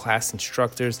world-class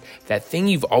instructors, that thing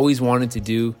you've always wanted to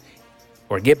do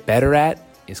or get better at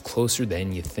is closer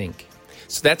than you think.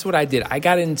 So that's what I did. I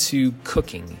got into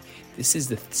cooking. This is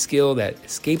the skill that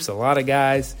escapes a lot of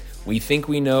guys. We think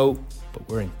we know, but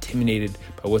we're intimidated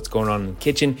by what's going on in the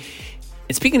kitchen.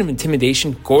 And speaking of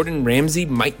intimidation, Gordon Ramsay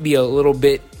might be a little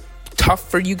bit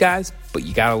tough for you guys, but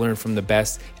you got to learn from the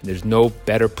best. And there's no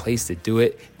better place to do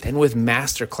it than with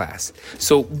Masterclass.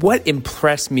 So what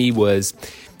impressed me was,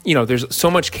 there's so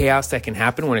much chaos that can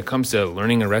happen when it comes to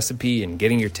learning a recipe and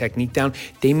getting your technique down.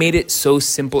 They made it so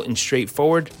simple and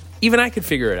straightforward. Even I could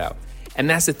figure it out. And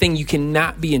that's the thing. You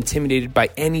cannot be intimidated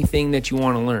by anything that you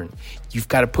want to learn. You've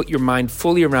got to put your mind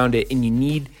fully around it, and you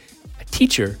need a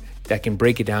teacher that can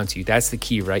break it down to you. That's the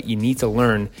key, right? You need to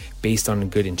learn based on a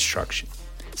good instruction.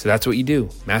 So that's what you do.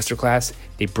 Masterclass,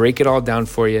 they break it all down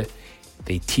for you.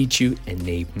 They teach you and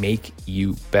they make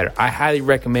you better. I highly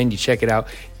recommend you check it out.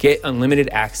 Get unlimited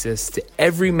access to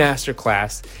every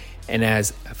masterclass. And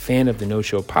as a fan of the No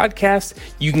Chill podcast,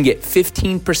 you can get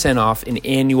 15% off an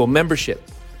annual membership.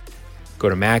 Go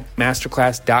to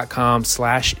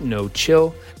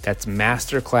masterclass.com/no-chill. That's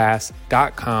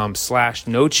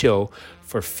masterclass.com/no-chill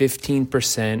for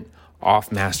 15% off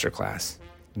Masterclass.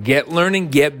 Get learning,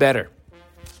 get better.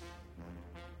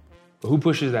 But who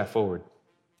pushes that forward?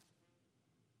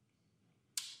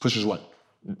 Pushes what?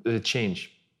 The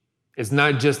change. It's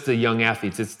not just the young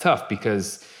athletes. It's tough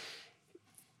because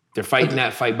they're fighting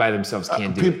that fight by themselves.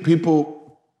 Can't do it.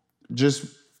 People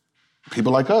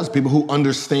like us, people who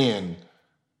understand,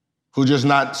 who just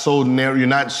not so narrow. You're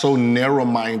not so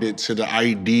narrow-minded to the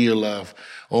ideal of,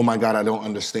 oh my God, I don't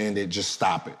understand it. Just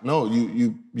stop it. No,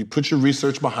 you put your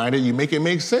research behind it. You make it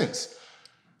make sense.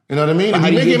 You know what I mean? If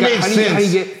you make it make sense. How do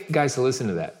you get guys to listen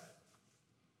to that?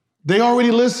 They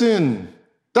already listen.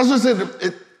 That's what I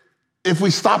said. If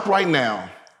we stop right now,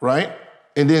 right,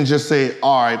 and then just say,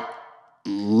 all right,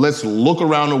 let's look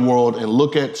around the world and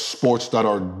look at sports that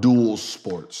are dual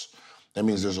sports. That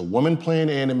means there's a woman playing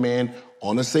and a man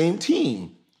on the same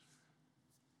team.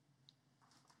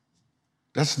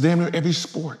 That's damn near every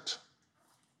sport.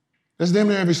 That's damn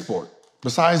near every sport.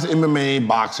 Besides the MMA,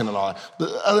 boxing, and all that. But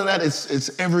other than that, it's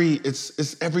every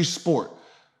sport.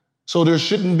 So there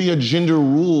shouldn't be a gender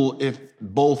rule if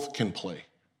both can play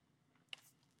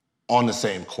on the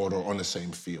same court or on the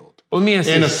same field. Well, let me ask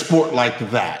you, in a sport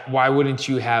like that. Why wouldn't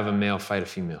you have a male fight a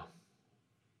female?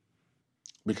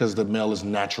 Because the male is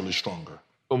naturally stronger.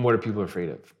 And what are people afraid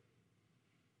of?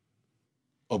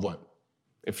 Of what?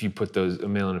 If you put a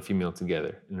male and a female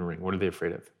together in the ring, what are they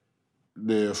afraid of?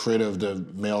 They're afraid of the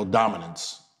male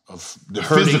dominance, of the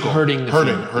hurting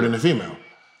the female.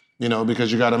 Because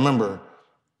you got to remember,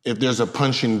 if there's a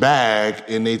punching bag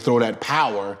and they throw that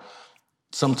power,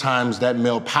 sometimes that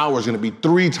male power is going to be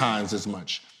 3 times as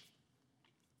much.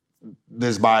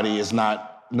 This body is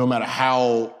not, no matter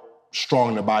how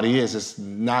strong the body is, it's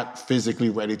not physically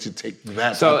ready to take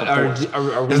that type of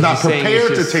force. It's not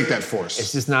prepared to take that force.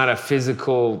 It's just not a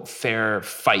physical, fair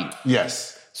fight.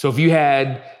 Yes. So if you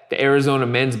had the Arizona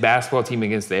men's basketball team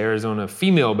against the Arizona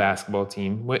female basketball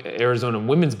team, Arizona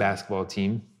women's basketball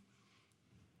team,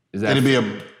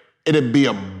 it'd be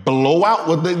a blowout.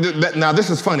 Now this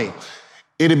is funny.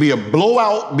 It'd be a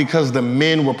blowout because the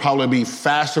men will probably be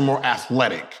faster, more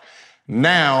athletic.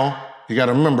 Now, you got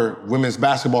to remember, women's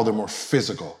basketball, they're more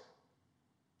physical.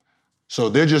 So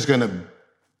they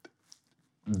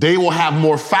will have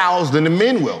more fouls than the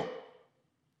men will.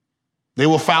 They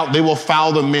will foul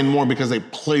the men more because they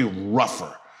play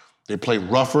rougher. They play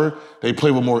with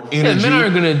more energy. Yeah, men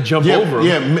aren't going to jump over.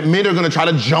 Yeah, men are going to try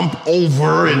to jump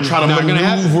over and try to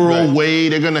maneuver away.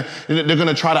 They're going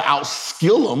to try to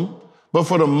outskill them. But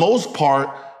for the most part,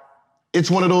 it's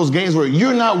one of those games where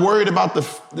you're not worried about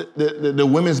the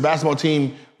women's basketball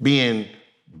team being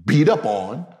beat up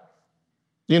on.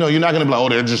 You're not going to be like, oh,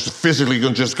 they're just physically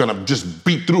going to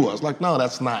beat through us. Like, no,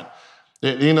 that's not.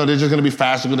 They're just going to be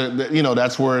faster.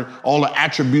 That's where all the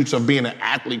attributes of being an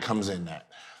athlete comes in that.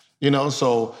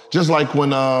 So just like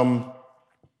when, who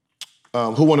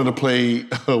wanted to play,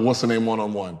 what's the name,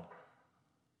 one-on-one?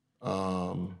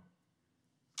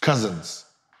 Cousins.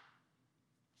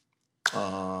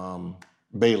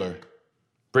 Baylor.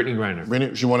 Brittany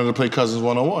Griner. She wanted to play Cousins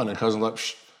one-on-one, and Cousins like,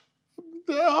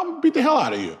 I'll beat the hell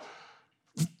out of you.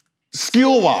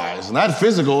 Skill-wise, not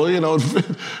physical, you know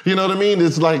what I mean?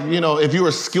 It's like, if you're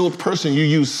a skilled person, you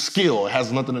use skill. It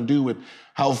has nothing to do with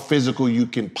how physical you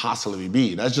can possibly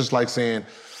be. That's just like saying,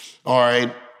 all right,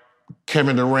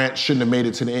 Kevin Durant shouldn't have made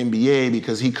it to the NBA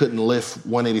because he couldn't lift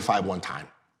 185 one time.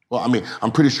 Well, I mean,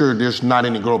 I'm pretty sure there's not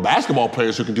any girl basketball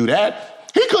players who can do that.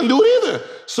 He couldn't do it either.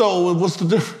 So what's the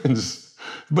difference?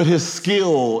 But his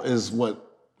skill is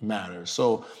what matters.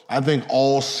 So I think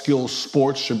all skill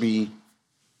sports should be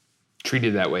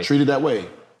treated that way.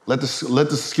 Like Let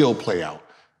the skill play out.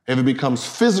 If it becomes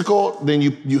physical, then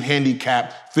you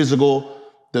handicap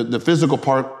the physical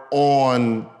part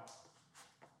on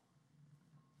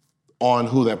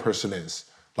who that person is.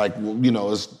 Like, you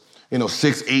know, it's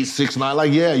 6'8", 6'9",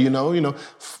 like, yeah, 5'4",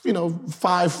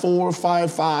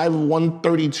 5'5",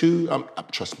 132.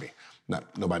 Trust me,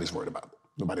 nobody's worried about it.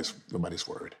 Nobody's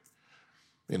worried.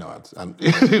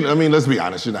 I mean, let's be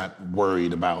honest, you're not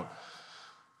worried about.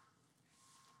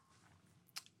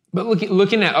 But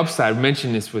looking at upside, I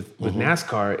mentioned this with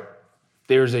NASCAR,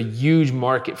 there's a huge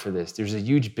market for this. There's a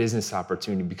huge business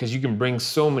opportunity because you can bring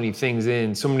so many things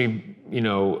in, so many,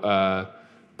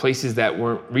 places that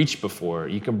weren't reached before.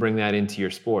 You can bring that into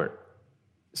your sport.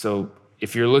 So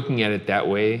if you're looking at it that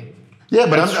way, yeah,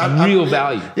 but it's real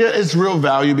value. Yeah, it's real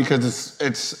value because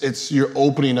it's you're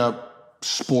opening up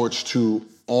sports to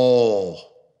all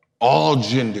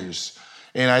genders.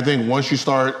 And I think once you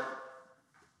start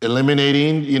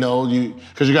eliminating,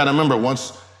 because you got to remember,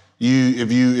 once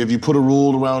if you put a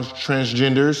rule around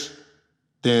transgenders,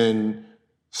 then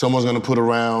someone's going to put a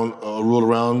rule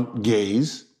around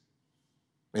gays,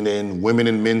 and then women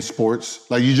in men's sports.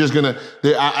 Like they're just gonna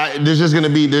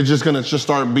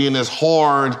start being this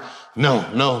hard.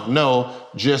 No,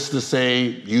 just to say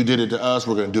you did it to us,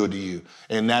 we're going to do it to you.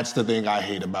 And that's the thing I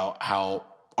hate about how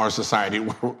our society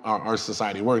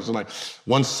works. So like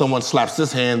once someone slaps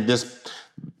this hand, this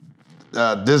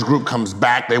group comes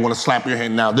back, they want to slap your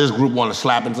hand. Now this group want to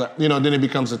slap and then it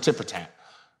becomes a tit for tat.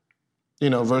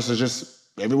 Versus just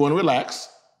everyone relax.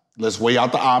 Let's weigh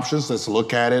out the options. Let's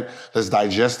look at it. Let's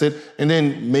digest it, and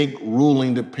then make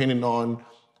ruling depending on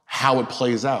how it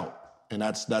plays out. And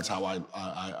that's how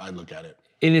I look at it.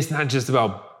 And it's not just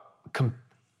about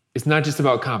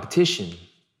competition.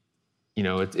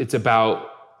 It's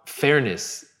about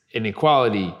fairness and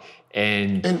equality,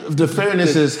 and the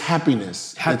fairness is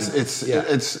happiness.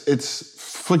 It's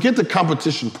forget the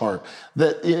competition part.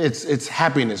 That it's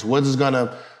happiness. What is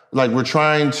gonna, like, we're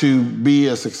trying to be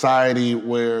a society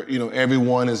where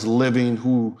everyone is living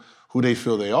who they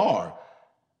feel they are.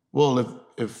 Well,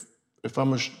 if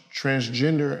I'm a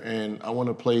transgender and I want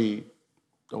to play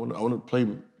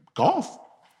golf,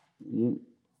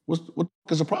 what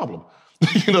is the problem?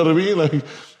 You know what I mean? Like,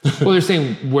 well, they're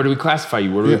saying, where do we classify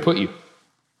you? Where do we put you?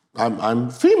 I'm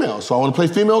female, so I want to play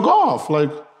female golf. Like,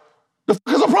 the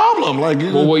fuck is the problem? Like,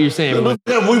 well, what you're saying? We both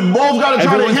got to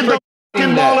try to hit the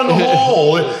fucking ball in the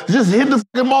hole. Just hit the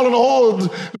fucking ball in the hole.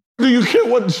 Do you care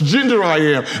what gender I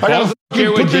am? I gotta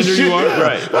care what gender you are,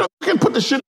 right? I gotta put the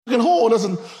shit in the hole.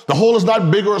 The hole is not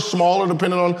bigger or smaller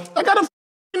depending on. I gotta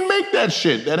make that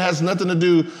shit. That has nothing to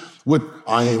do with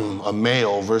I'm a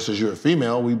male versus you're a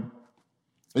female.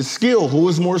 It's skill. Who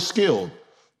is more skilled?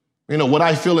 What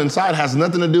I feel inside has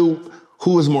nothing to do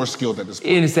who is more skilled at this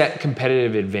point. And it's that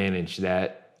competitive advantage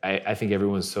that I think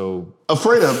everyone's so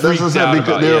afraid of. That's what I said,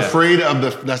 because they're afraid of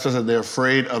they're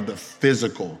afraid of the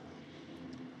physical.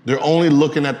 They're only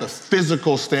looking at the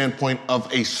physical standpoint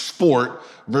of a sport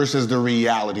versus the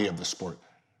reality of the sport.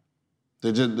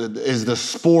 Is the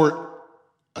sport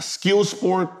a skill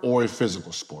sport or a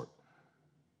physical sport?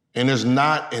 And there's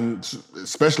not,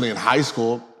 especially in high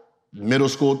school, middle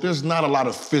school, there's not a lot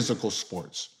of physical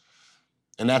sports.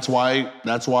 And that's why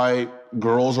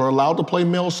girls are allowed to play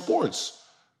male sports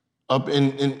up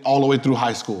in all the way through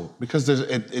high school, because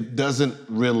it doesn't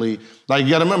really, like, you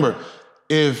gotta remember,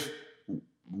 if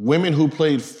women who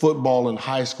played football in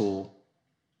high school,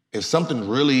 if something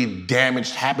really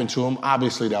damaged happened to them,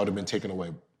 obviously that would have been taken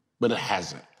away, but it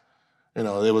hasn't. It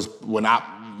was when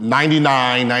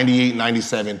 99, 98,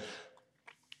 97,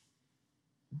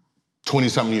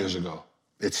 20-something years ago.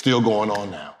 It's still going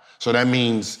on now. So that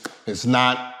means it's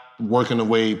not working the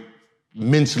way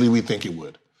mentally we think it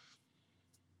would.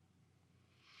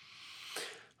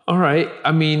 All right.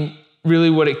 I mean, really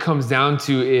what it comes down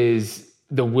to is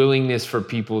the willingness for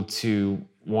people to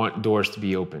want doors to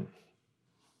be open.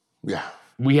 Yeah.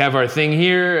 We have our thing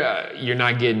here. You're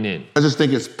not getting in. I just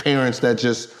think it's parents that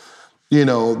just,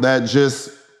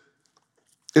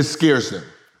 it scares them.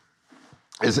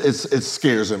 It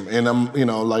scares them. And I'm,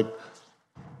 like,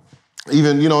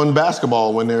 even, in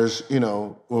basketball, when there's,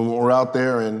 when we're out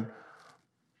there and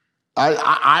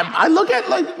I look at,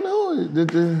 like, no,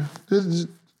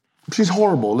 she's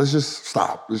horrible. Let's just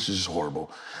stop. This is just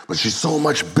horrible. But she's so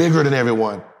much bigger than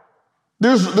everyone.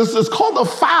 It's called a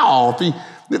foul.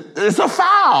 It's a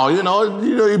foul,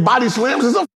 your body slams,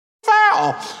 it's a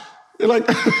foul. You're like,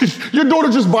 your daughter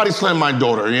just body slammed my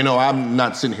daughter. I'm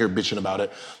not sitting here bitching about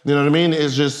it. You know what I mean?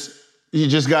 It's just, you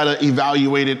just gotta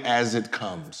evaluate it as it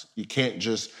comes. You can't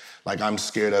just like I'm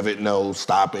scared of it, no,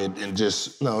 stop it, and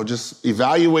just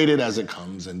evaluate it as it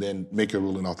comes and then make your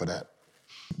ruling off of that.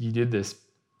 You did this.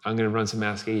 I'm going to run some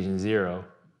Ask Agent Zero.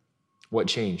 What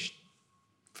changed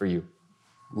for you?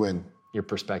 When? Your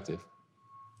perspective.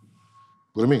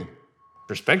 What do you mean?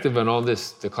 Perspective on all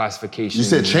this, the classification. You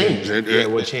said change.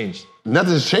 What changed?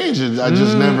 Nothing's changed. I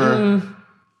just never...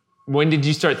 When did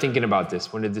you start thinking about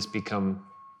this? When did this become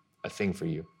a thing for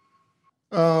you?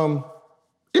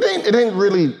 It ain't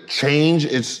really change.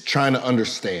 It's trying to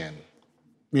understand.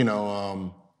 I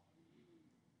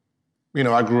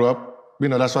grew up,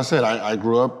 that's what I said. I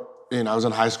grew up, I was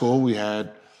in high school. We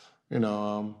had,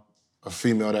 a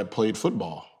female that played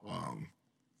football.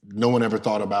 No one ever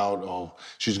thought about,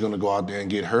 she's going to go out there and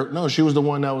get hurt. No, she was the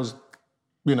one that was,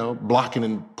 blocking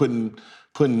and putting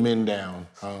men down.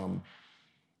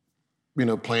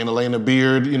 Playing Elena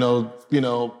Beard,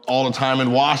 all the time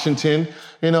in Washington.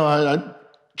 I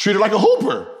treat her like a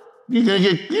hooper. You're going to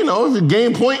get, if you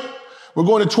game point, we're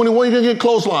going to 21, you're going to get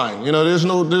clothesline. There's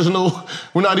no,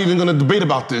 we're not even going to debate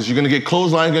about this. You're going to get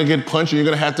clothesline, you're going to get punched, and you're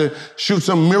going to have to shoot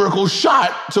some miracle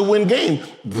shot to win game.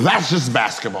 That's just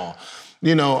basketball.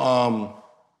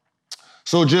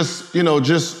 So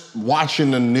just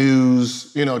watching the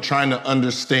news, trying to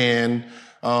understand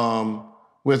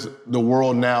with the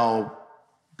world now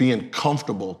being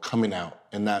comfortable coming out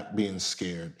and not being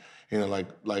scared, like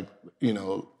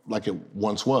it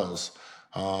once was.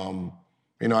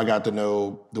 I got to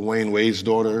know Dwayne Wade's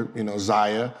daughter,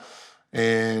 Zaya,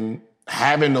 and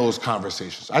having those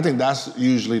conversations. I think that's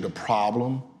usually the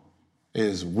problem,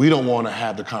 is we don't want to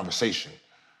have the conversation.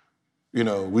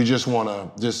 We just want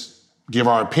to just give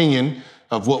our opinion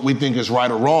of what we think is right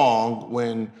or wrong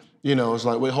when, it's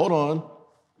like, wait, hold on.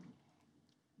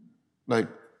 Like,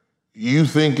 you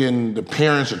thinking the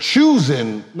parents are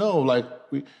choosing. No, like,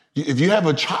 if you have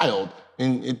a child,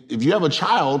 and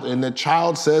the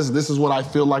child says, this is what I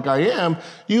feel like I am,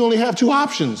 you only have two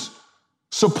options: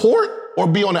 support or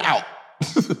be on the out.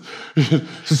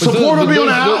 Support or be on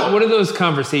the out. What do those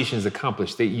conversations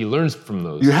accomplish that you learn from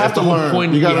those? You have to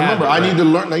learn. You got to remember, I need to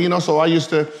learn. So I used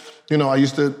to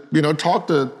talk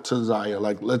to Zaya,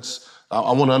 like,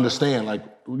 I want to understand, like,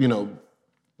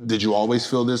 did you always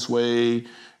feel this way?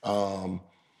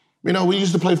 We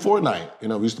used to play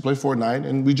Fortnite.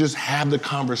 And we just have the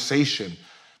conversation.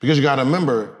 Because you got to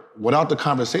remember, without the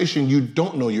conversation, you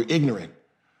don't know, you're ignorant.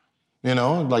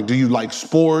 Like, do you like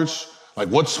sports? Like,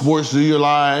 what sports do you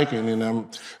like? And then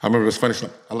I remember this funny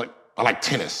stuff. I like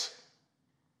tennis.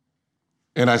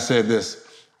 And I said this,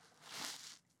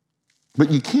 but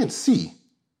you can't see.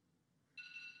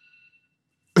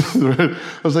 I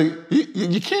was like,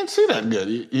 you can't see that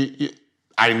good.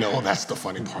 I know, that's the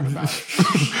funny part about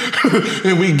it.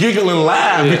 And we giggle and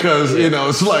laugh because,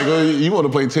 it's like, you want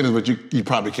to play tennis, but you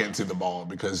probably can't see the ball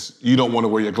because you don't want to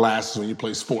wear your glasses when you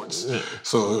play sports. Yeah.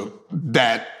 So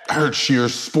that hurts your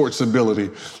sports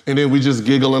ability. And then we just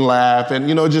giggle and laugh and,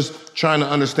 just trying to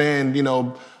understand,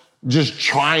 just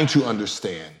trying to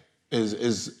understand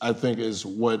is I think is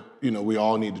what, we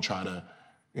all need to try to,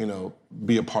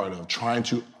 be a part of, trying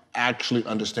to actually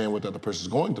understand what the other person's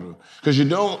going through. Because you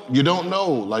don't know,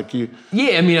 like you...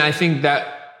 Yeah, I think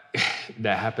that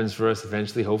happens for us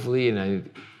eventually, hopefully. And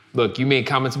look, you made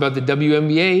comments about the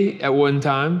WNBA at one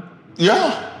time.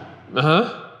 Yeah.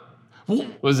 Uh-huh.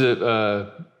 Was it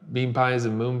bean pies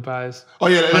and moon pies? Oh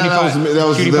yeah, that was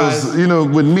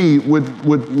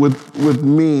with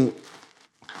me,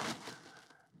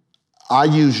 I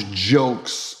use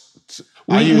jokes.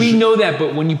 We know that,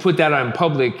 but when you put that on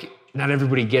public, not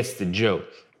everybody gets the joke.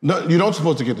 No, you don't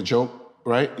supposed to get the joke,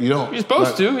 right? You don't. You're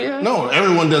supposed to, yeah. No,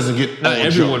 everyone doesn't get not all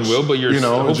everyone jokes, will, but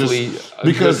hopefully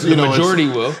because the majority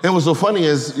will. And what's so funny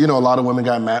is, a lot of women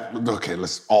got mad. Okay,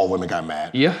 all women got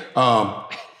mad. Yeah.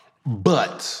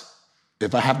 But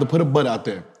if I have to put a but out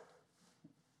there,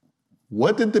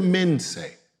 what did the men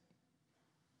say?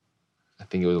 I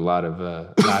think it was a lot of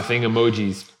laughing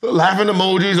emojis. Laughing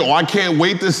emojis, I can't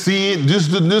wait to see it, this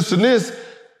and this.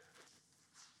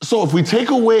 So if we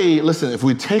take away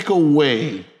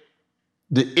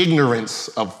the ignorance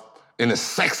and the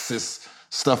sexist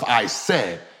stuff I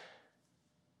said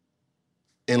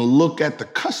and look at the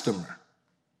customer,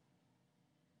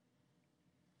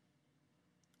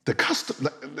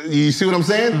 you see what I'm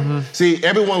saying? Mm-hmm. See,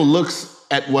 everyone looks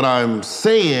at what I'm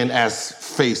saying as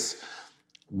face.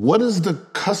 What is the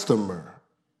customer?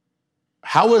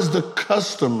 How is the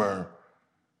customer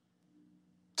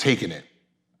taking it?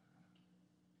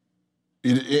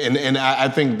 And I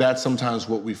think that's sometimes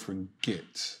what we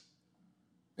forget.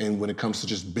 And when it comes to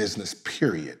just business,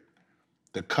 period,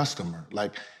 the customer.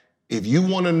 Like, if you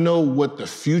want to know what the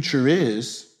future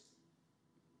is,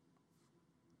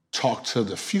 talk to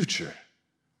the future.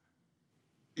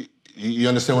 You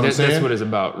understand what I'm saying? That's what it's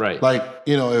about, right? Like,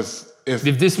 you know, if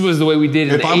this was the way we did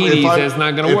in the 80s, that's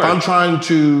not going to work. If I'm trying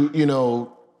to, you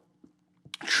know,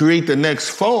 create the next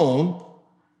phone,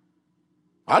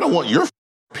 I don't want your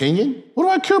opinion. What do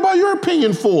I care about your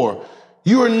opinion for?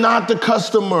 You are not the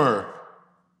customer.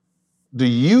 The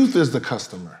youth is the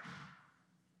customer.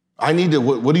 I need to,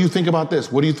 what do you think about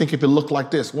this? What do you think if it looked like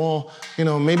this? Well, you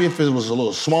know, maybe if it was a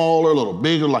little smaller, a little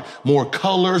bigger, like more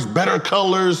colors, better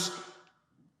colors.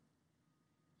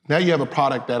 Now you have a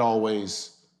product that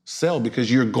always sells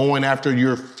because you're going after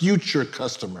your future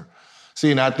customer.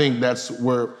 See, and I think that's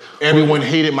where everyone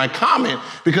hated my comment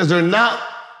because they're not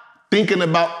thinking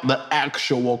about the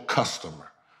actual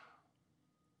customer.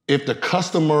 If the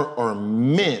customer are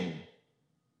men,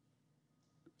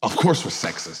 of course we're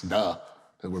sexist, duh.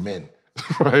 We're men,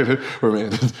 right? We're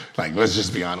men. Like, let's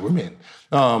just be honest, we're men.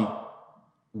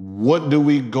 What do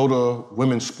we go to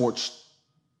women's sports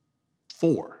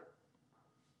for?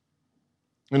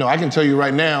 You know, I can tell you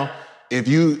right now, if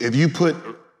you put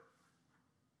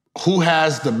who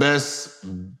has the best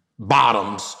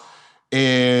bottoms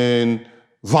in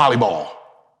volleyball,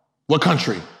 what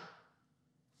country?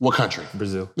 What country?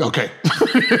 Brazil. Okay.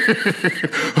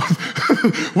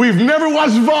 We've never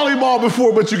watched volleyball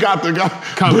before, but you got the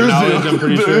common knowledge, I'm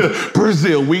pretty sure.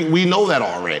 Brazil. We know that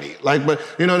already. Like, but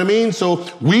you know what I mean? So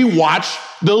we watch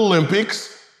the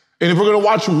Olympics, and if we're gonna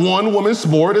watch one women's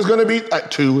sport, it's gonna be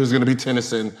two is gonna be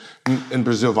tennis and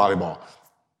Brazil volleyball.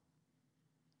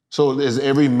 So is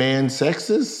every man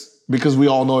sexist? Because we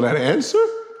all know that answer?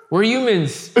 We're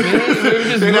humans. Man.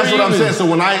 And that's what I'm saying. So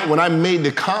when I made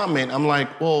the comment, I'm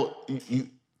like, well, you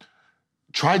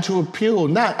try to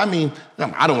appeal. I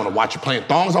don't want to watch you playing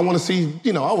thongs. I want to see,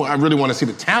 you know, I really want to see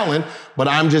the talent, but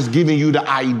I'm just giving you the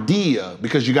idea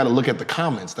because you got to look at the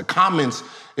comments. The comments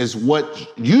is what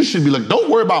you should be like. Don't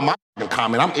worry about my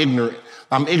comment. I'm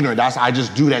ignorant. I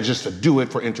just do that just to do it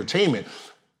for entertainment.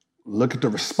 Look at the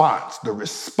response. The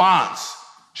response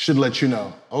should let you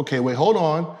know, okay, wait, hold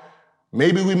on.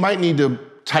 Maybe we might need to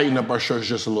tighten up our shirts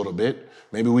just a little bit.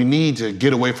 Maybe we need to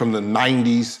get away from the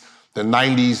 90s in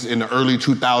the early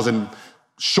 2000s,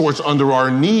 shorts under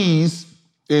our knees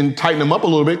and tighten them up a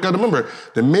little bit. Because remember,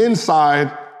 the men's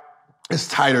side is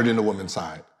tighter than the women's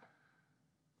side.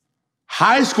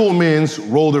 High school men's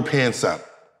roll their pants up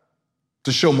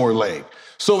to show more leg.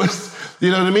 So it's,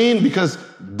 you know what I mean? Because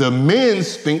the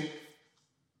men's think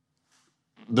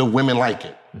the women like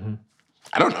it. Mm-hmm.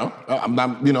 I don't know.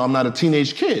 I'm not a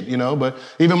teenage kid, you know, but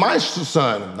even my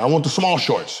son, I want the small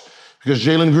shorts because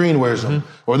Jalen Green wears them.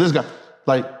 Or this guy.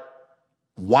 Like,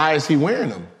 why is he wearing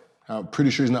them? I'm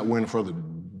pretty sure he's not wearing them for the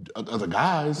other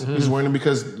guys. He's wearing them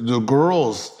because the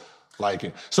girls like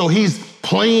it. So he's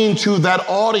playing to that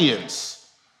audience.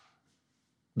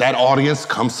 That audience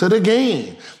comes to the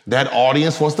game. That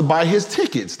audience wants to buy his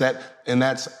tickets. And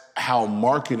that's how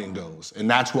marketing goes. And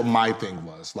that's what my thing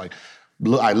was. Like,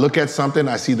 I look at something,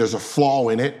 I see there's a flaw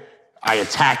in it, I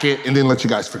attack it, and then let you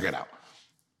guys figure it out.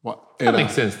 That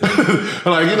makes sense.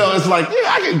 Like, you know, it's like,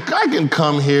 yeah, I can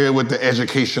come here with the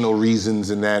educational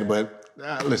reasons and that, but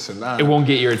listen, it won't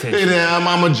get your attention.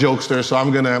 I'm a jokester, so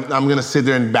I'm gonna sit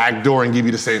there and backdoor and give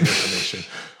you the same information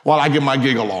while I get my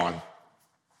giggle on.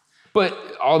 But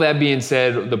all that being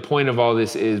said, the point of all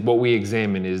this is what we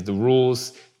examine is the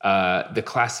rules. The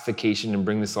classification, and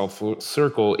bring this all full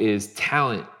circle, is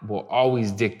talent will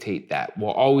always dictate that, will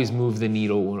always move the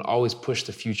needle, will always push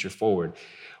the future forward.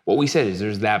 What we said is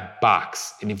there's that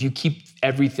box, and if you keep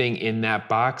everything in that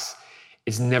box,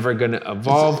 it's never gonna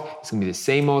evolve. It's gonna be the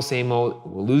same old,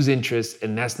 we'll lose interest,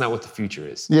 and that's not what the future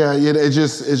is. Yeah, it's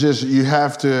just you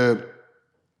have to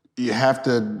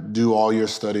do all your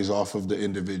studies off of the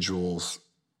individuals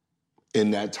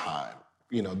in that time.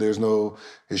 You know,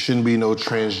 it shouldn't be no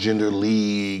transgender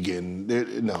league, and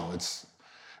it's.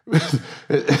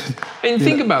 And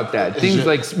think about that. Things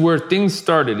like where things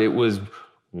started, it was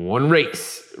one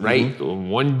race, right? Mm-hmm.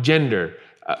 One gender,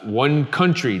 one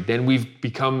country. Then we've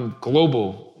become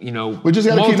global. You know, we just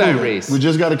gotta multi-race. We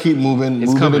just got to keep moving,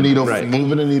 moving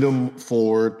the needle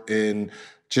forward, and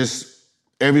just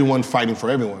everyone fighting for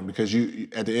everyone. Because you,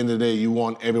 at the end of the day, you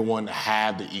want everyone to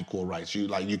have the equal rights.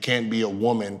 You can't be a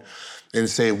woman and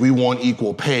say, we want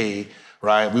equal pay,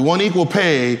 right? We want equal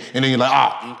pay, and then you're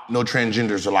like, no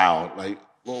transgenders allowed. Like,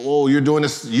 whoa, you're doing the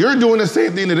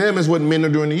same thing to them as what men are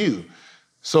doing to you.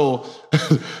 So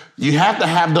you have to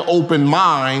have the open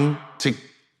mind to,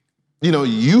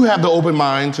 you have the open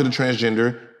mind to the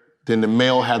transgender, then the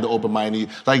male have the open mind.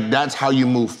 Like, that's how you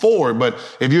move forward. But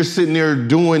if you're sitting there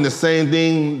doing the same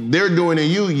thing they're doing to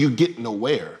you, you get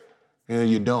nowhere.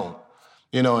 You don't.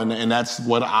 You know, and that's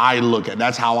what I look at.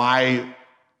 That's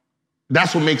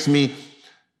what makes me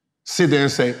sit there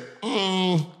and say,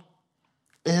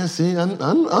 yeah, see,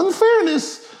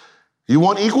 unfairness. You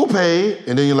want equal pay,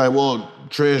 and then you're like, well,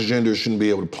 transgender shouldn't be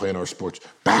able to play in our sports.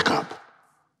 Back up.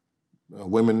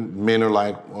 Men are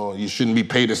like, well, you shouldn't be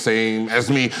paid the same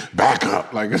as me. Back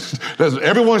up. Like,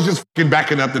 everyone's just fucking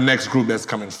backing up the next group that's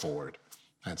coming forward.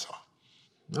 That's all.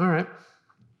 All right.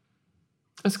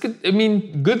 That's good. I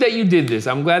mean, good that you did this.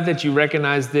 I'm glad that you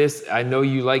recognize this. I know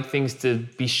you like things to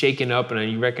be shaken up,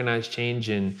 and you recognize change,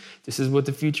 and this is what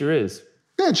the future is.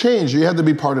 Yeah, change. You have to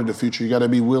be part of the future. You got to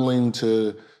be willing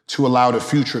to allow the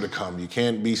future to come. You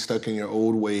can't be stuck in your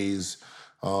old ways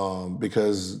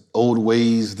because old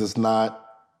ways does not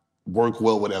work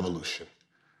well with evolution.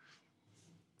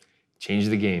 Change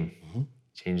the game. Mm-hmm.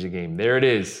 Change the game. There it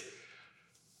is.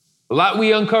 A lot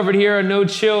we uncovered here on No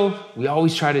Chill. We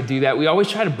always try to do that. We always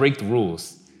try to break the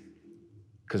rules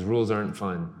because rules aren't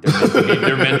fun.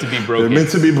 They're meant to be broken. They're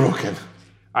meant to be broken.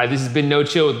 All right, this has been No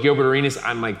Chill with Gilbert Arenas.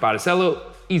 I'm Mike Botticello.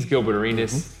 He's Gilbert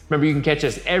Arenas. Mm-hmm. Remember, you can catch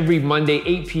us every Monday,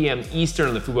 8 p.m. Eastern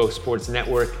on the Fubo Sports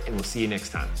Network, and we'll see you next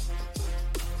time.